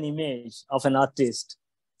recreate an image of an artist.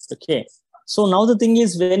 Okay, so now the thing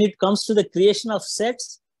is, when it comes to the creation of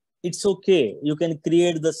sets, it's okay. You can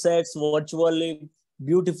create the sets virtually,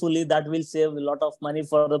 beautifully. That will save a lot of money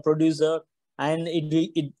for the producer, and it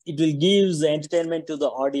will give the entertainment to the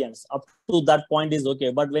audience. Up to that point is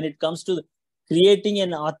okay. But when it comes to creating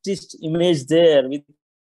an artist image there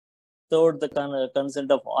without the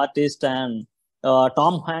consent of artist, and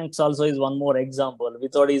Tom Hanks also is one more example.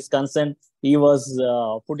 Without his consent, he was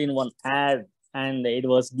put in one ad and it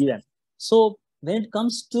was given. So when it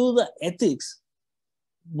comes to the ethics,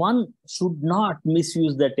 one should not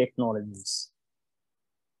misuse the technologies.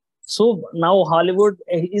 So now Hollywood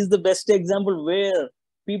is the best example where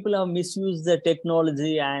people have misused the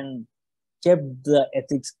technology and kept the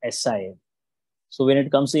ethics aside. So when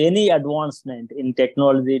it comes to any advancement in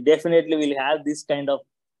technology, definitely we'll have this kind of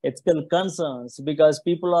ethical concerns, because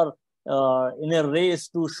people are in a race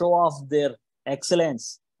to show off their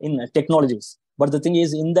excellence in technologies. But the thing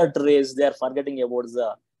is, in that race, they are forgetting about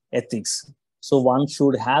the ethics. So one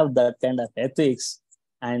should have that kind of ethics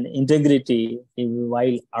and integrity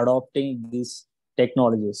while adopting these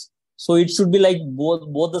technologies. So it should be like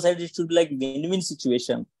both the sides. It should be like win-win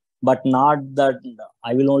situation, but not that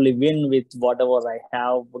I will only win with whatever I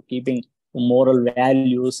have, keeping moral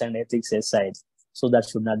values and ethics aside. So that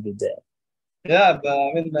should not be there. Yeah,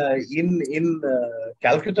 I mean, in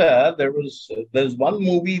Calcutta, there's one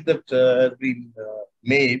movie that has been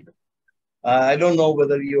made. I don't know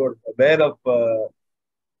whether you're aware of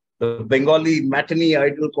the Bengali matinee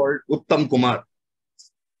idol called Uttam Kumar,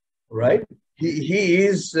 right? He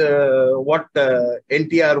is what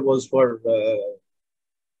NTR was for,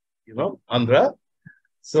 Andhra.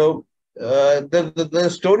 So the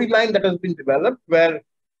storyline that has been developed, where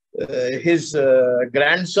his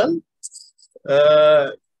grandson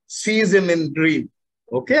sees him in dream,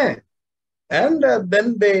 okay, and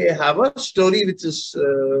then they have a story which is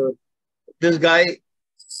this guy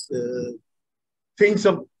thinks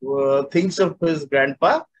of his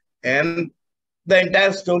grandpa, and the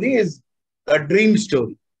entire story is a dream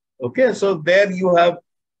story. Okay, so there you have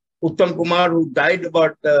Uttam Kumar, who died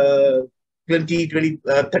about 30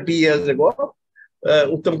 years ago.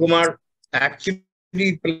 Uttam Kumar actually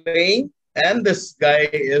playing, and this guy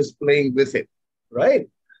is playing with him, right?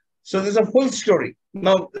 So there's a full story.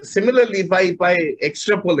 Now, similarly, if I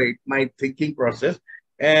extrapolate my thinking process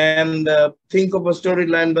and think of a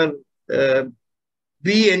storyline where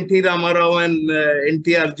B.N.T. Ramarao and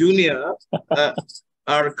NTR Jr.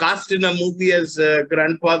 Are cast in a movie as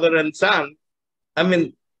grandfather and son, I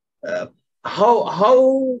mean,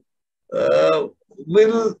 how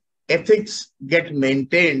will ethics get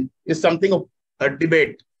maintained is something of a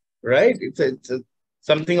debate, right? It's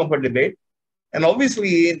something of a debate. And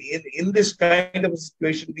obviously, in this kind of a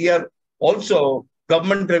situation, we are also,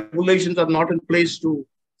 government regulations are not in place to,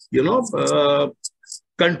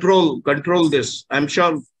 control this. I'm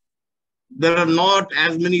sure there are not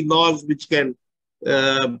as many laws which can,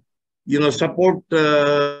 support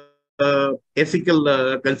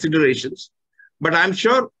ethical considerations. But I'm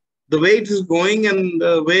sure the way it is going and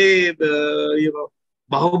the way the,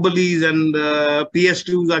 Bahubalis and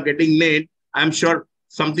PS2s are getting made, I'm sure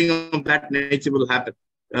something of that nature will happen.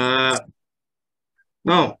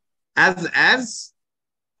 Now, as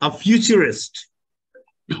a futurist,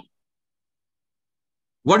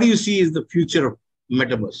 what do you see is the future of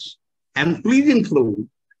Metaverse? And please include,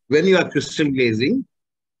 when you are crystal gazing,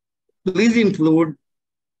 please include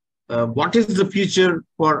what is the future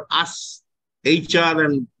for us, HR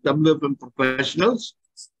and WFM professionals,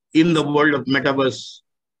 in the world of Metaverse,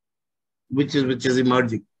 which is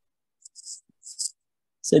emerging.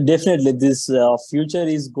 So definitely, this future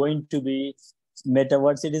is going to be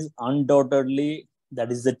metaverse. It is undoubtedly that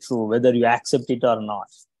is the true, whether you accept it or not.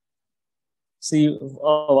 See,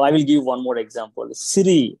 I will give one more example.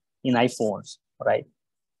 Siri in iPhones, right?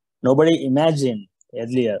 Nobody imagined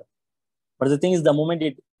earlier. But the thing is, the moment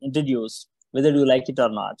it introduced, whether you like it or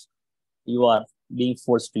not, you are being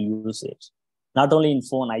forced to use it. Not only in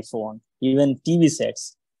phone, iPhone, even TV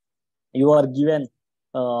sets. You are given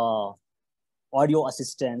audio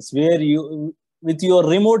assistance where you, with your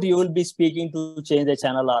remote, you will be speaking to change the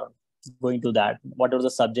channel or going to that, whatever the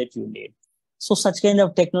subject you need. So such kind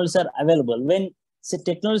of technologies are available. When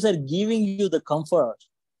technologies are giving you the comfort,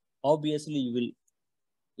 obviously you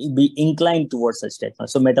will be inclined towards such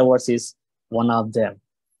technology. So metaverse is one of them.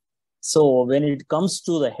 So when it comes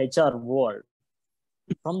to the HR world,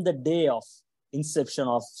 from the day of inception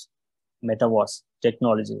of metaverse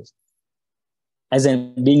technologies, as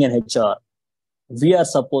in being an HR, we are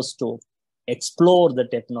supposed to explore the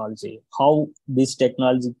technology, how this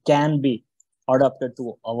technology can be adapted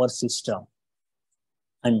to our system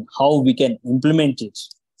and how we can implement it.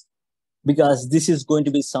 Because this is going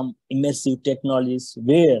to be some immersive technologies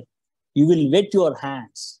where you will wet your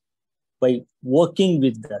hands by working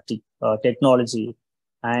with the technology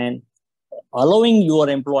and allowing your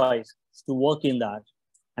employees to work in that.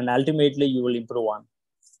 And ultimately, you will improve on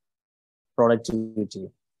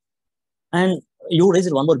productivity. And you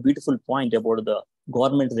raised one more beautiful point about the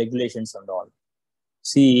government regulations and all.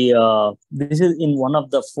 See, this is in one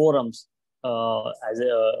of the forums as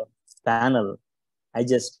a panel. I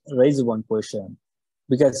just raised one question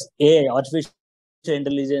because artificial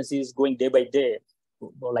intelligence is going day by day.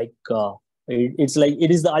 Like it's like it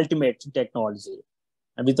is the ultimate technology,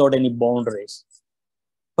 and without any boundaries.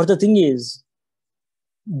 But the thing is,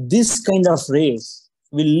 this kind of race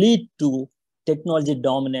will lead to technology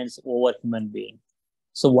dominance over human being.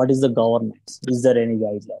 So what is the governance? Is there any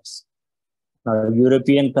guidelines?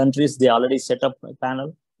 European countries, they already set up a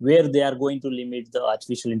panel where they are going to limit the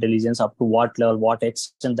artificial intelligence up to what level, what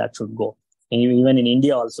extent that should go. And even in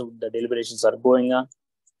India also, the deliberations are going on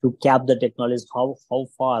to cap the technology, how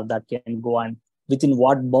far that can go and within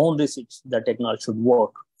what boundaries the technology should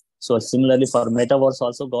work. So similarly for metaverse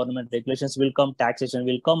also, government regulations will come, taxation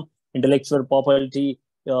will come, intellectual property,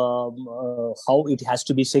 how it has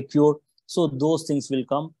to be secured. So those things will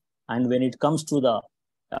come. And when it comes to the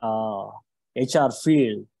HR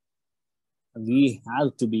field, we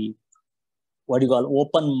have to be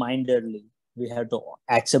open-mindedly. We have to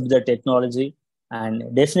accept the technology,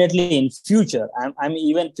 and definitely in future, I'm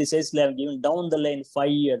even precisely I'm giving down the line 5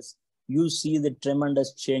 years. You see the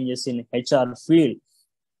tremendous changes in HR field,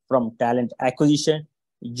 from talent acquisition,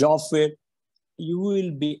 job fit. You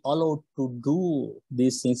will be allowed to do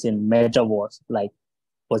these things in metaverse, like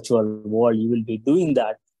virtual world. You will be doing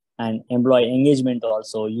that, and employee engagement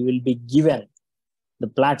also. You will be given the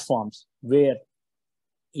platforms where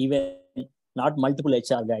even not multiple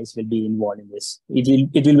HR guys will be involved in this. It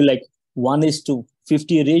will be like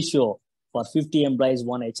 1:50 ratio. For 50 employees,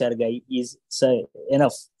 one HR guy is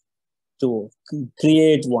enough to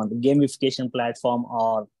create one gamification platform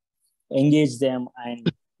or engage them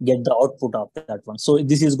and get the output of that one. So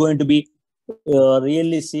this is going to be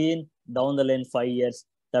really seen down the line 5 years.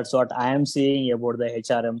 That's what I am saying about the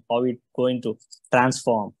HRM, how it's going to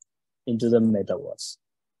transform into the metaverse.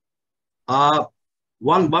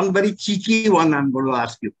 One very cheeky one I'm going to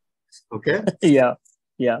ask you. Okay. Yeah.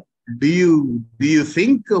 Do you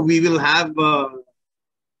think we will have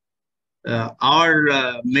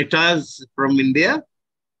our Metas from India,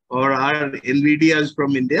 or our Nvidias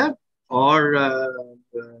from India, or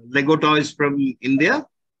Lego toys from India?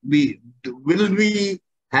 Will we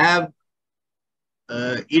have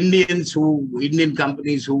Indian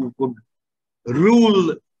companies who could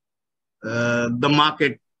rule the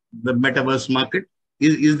market, the metaverse market?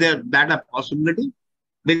 Is there that a possibility?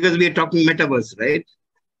 Because we are talking metaverse, right?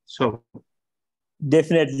 So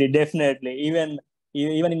definitely. Even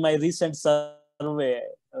in my recent survey,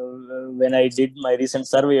 when I did my recent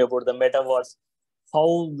survey about the metaverse,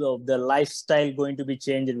 how the lifestyle going to be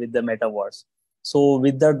changed with the metaverse. So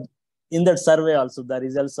with that, in that survey also, the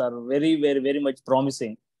results are very, very, very much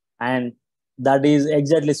promising, and that is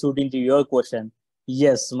exactly suiting to your question.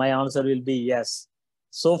 Yes, my answer will be yes.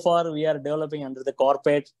 So far, we are developing under the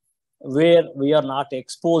corporate where we are not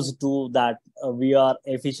exposed to that. We are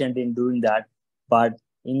efficient in doing that. But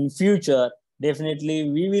in future, definitely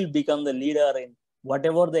we will become the leader in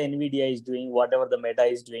whatever the NVIDIA is doing, whatever the Meta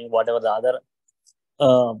is doing, whatever the other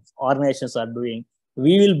organizations are doing.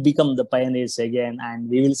 We will become the pioneers again, and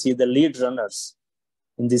we will see the lead runners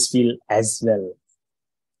in this field as well.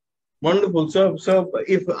 Wonderful. So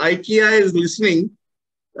if IKEA is listening,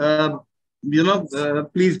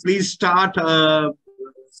 please start,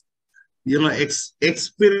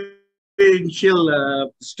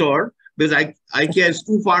 experiential store, because IKEA is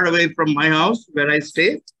too far away from my house where I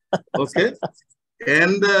stay. Okay.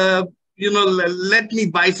 And, let me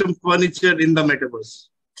buy some furniture in the metaverse,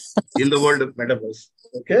 in the world of metaverse.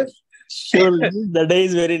 Okay. Sure, the day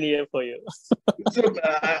is very near for you. So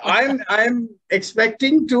I'm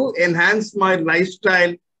expecting to enhance my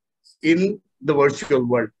lifestyle in the virtual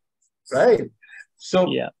world, right?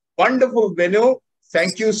 So Yeah. wonderful, Venu.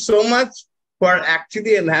 Thank you so much for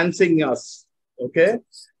actually enhancing us. Okay,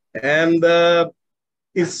 and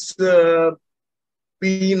it's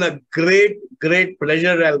been a great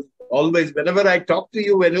pleasure. As always, whenever I talk to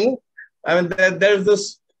you, Venu, I mean, there's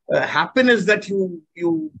this happiness that you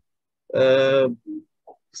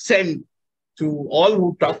send to all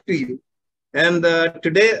who talk to you. And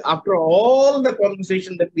today, after all the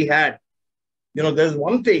conversation that we had, there's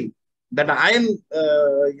one thing that I'm,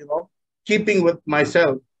 keeping with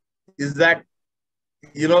myself, is that,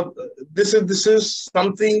 this is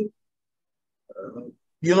something,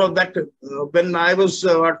 that when I was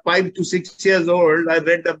about 5 to 6 years old, I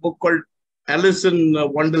read a book called Alice in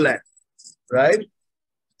Wonderland, right?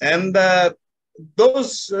 And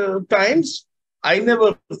those times, I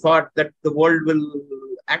never thought that the world will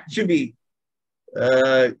actually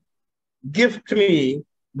gift me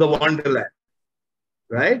the Wonderland,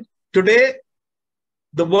 right? Today,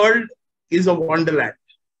 the world is a Wonderland.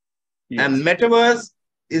 Yes. And Metaverse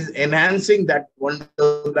is enhancing that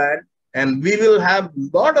Wonderland. And we will have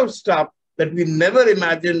a lot of stuff that we never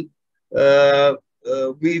imagined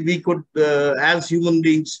we could, as human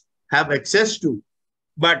beings, have access to.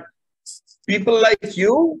 But people like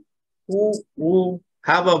you who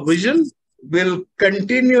have a vision will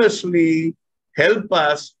continuously help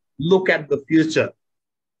us look at the future.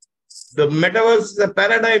 The metaverse is a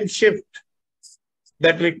paradigm shift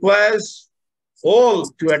that requires all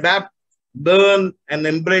to adapt, learn, and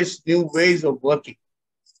embrace new ways of working.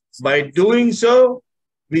 By doing so,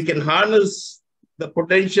 we can harness the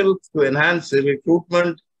potential to enhance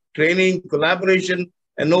recruitment, training, collaboration,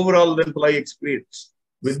 and overall employee experience.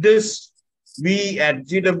 With this, we at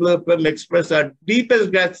GWFM express our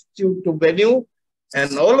deepest gratitude to Venu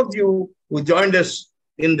and all of you who joined us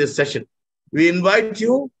in this session. We invite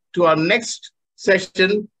you to our next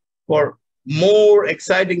session for more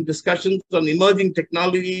exciting discussions on emerging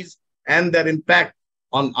technologies and their impact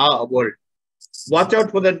on our world. Watch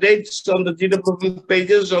out for the dates on the GWFM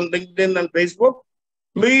pages on LinkedIn and Facebook.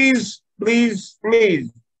 Please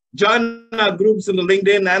join our groups in the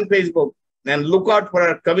LinkedIn and Facebook, and look out for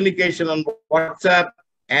our communication on WhatsApp,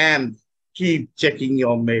 and keep checking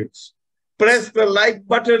your mails. Press the like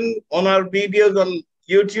button on our videos on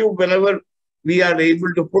YouTube whenever we are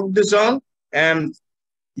able to put this on. And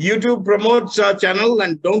YouTube promotes our channel,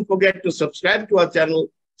 and don't forget to subscribe to our channel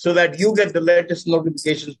so that you get the latest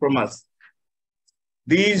notifications from us.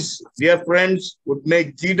 These, dear friends, would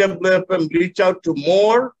make GWFM reach out to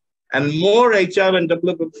more and more HR and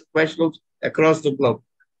development professionals across the globe.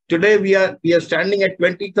 Today, we are standing at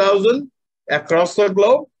 20,000 across the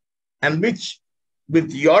globe, and which,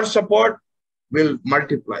 with your support, will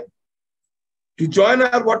multiply. To join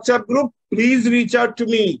our WhatsApp group, please reach out to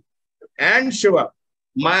me and Shiva.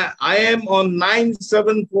 I am on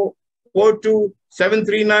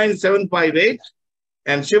 97442739758,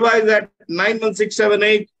 and Shiva is at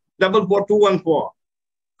 91678444214.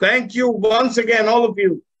 Thank you once again, all of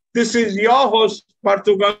you. This is your host,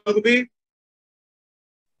 Parthu Ganguly,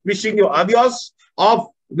 wishing you adios of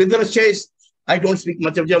Wiedersehen. I don't speak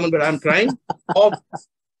much of German, but I'm trying. Of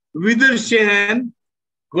Wiedersehen.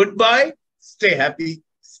 Goodbye. Stay happy.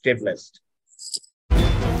 Stay blessed.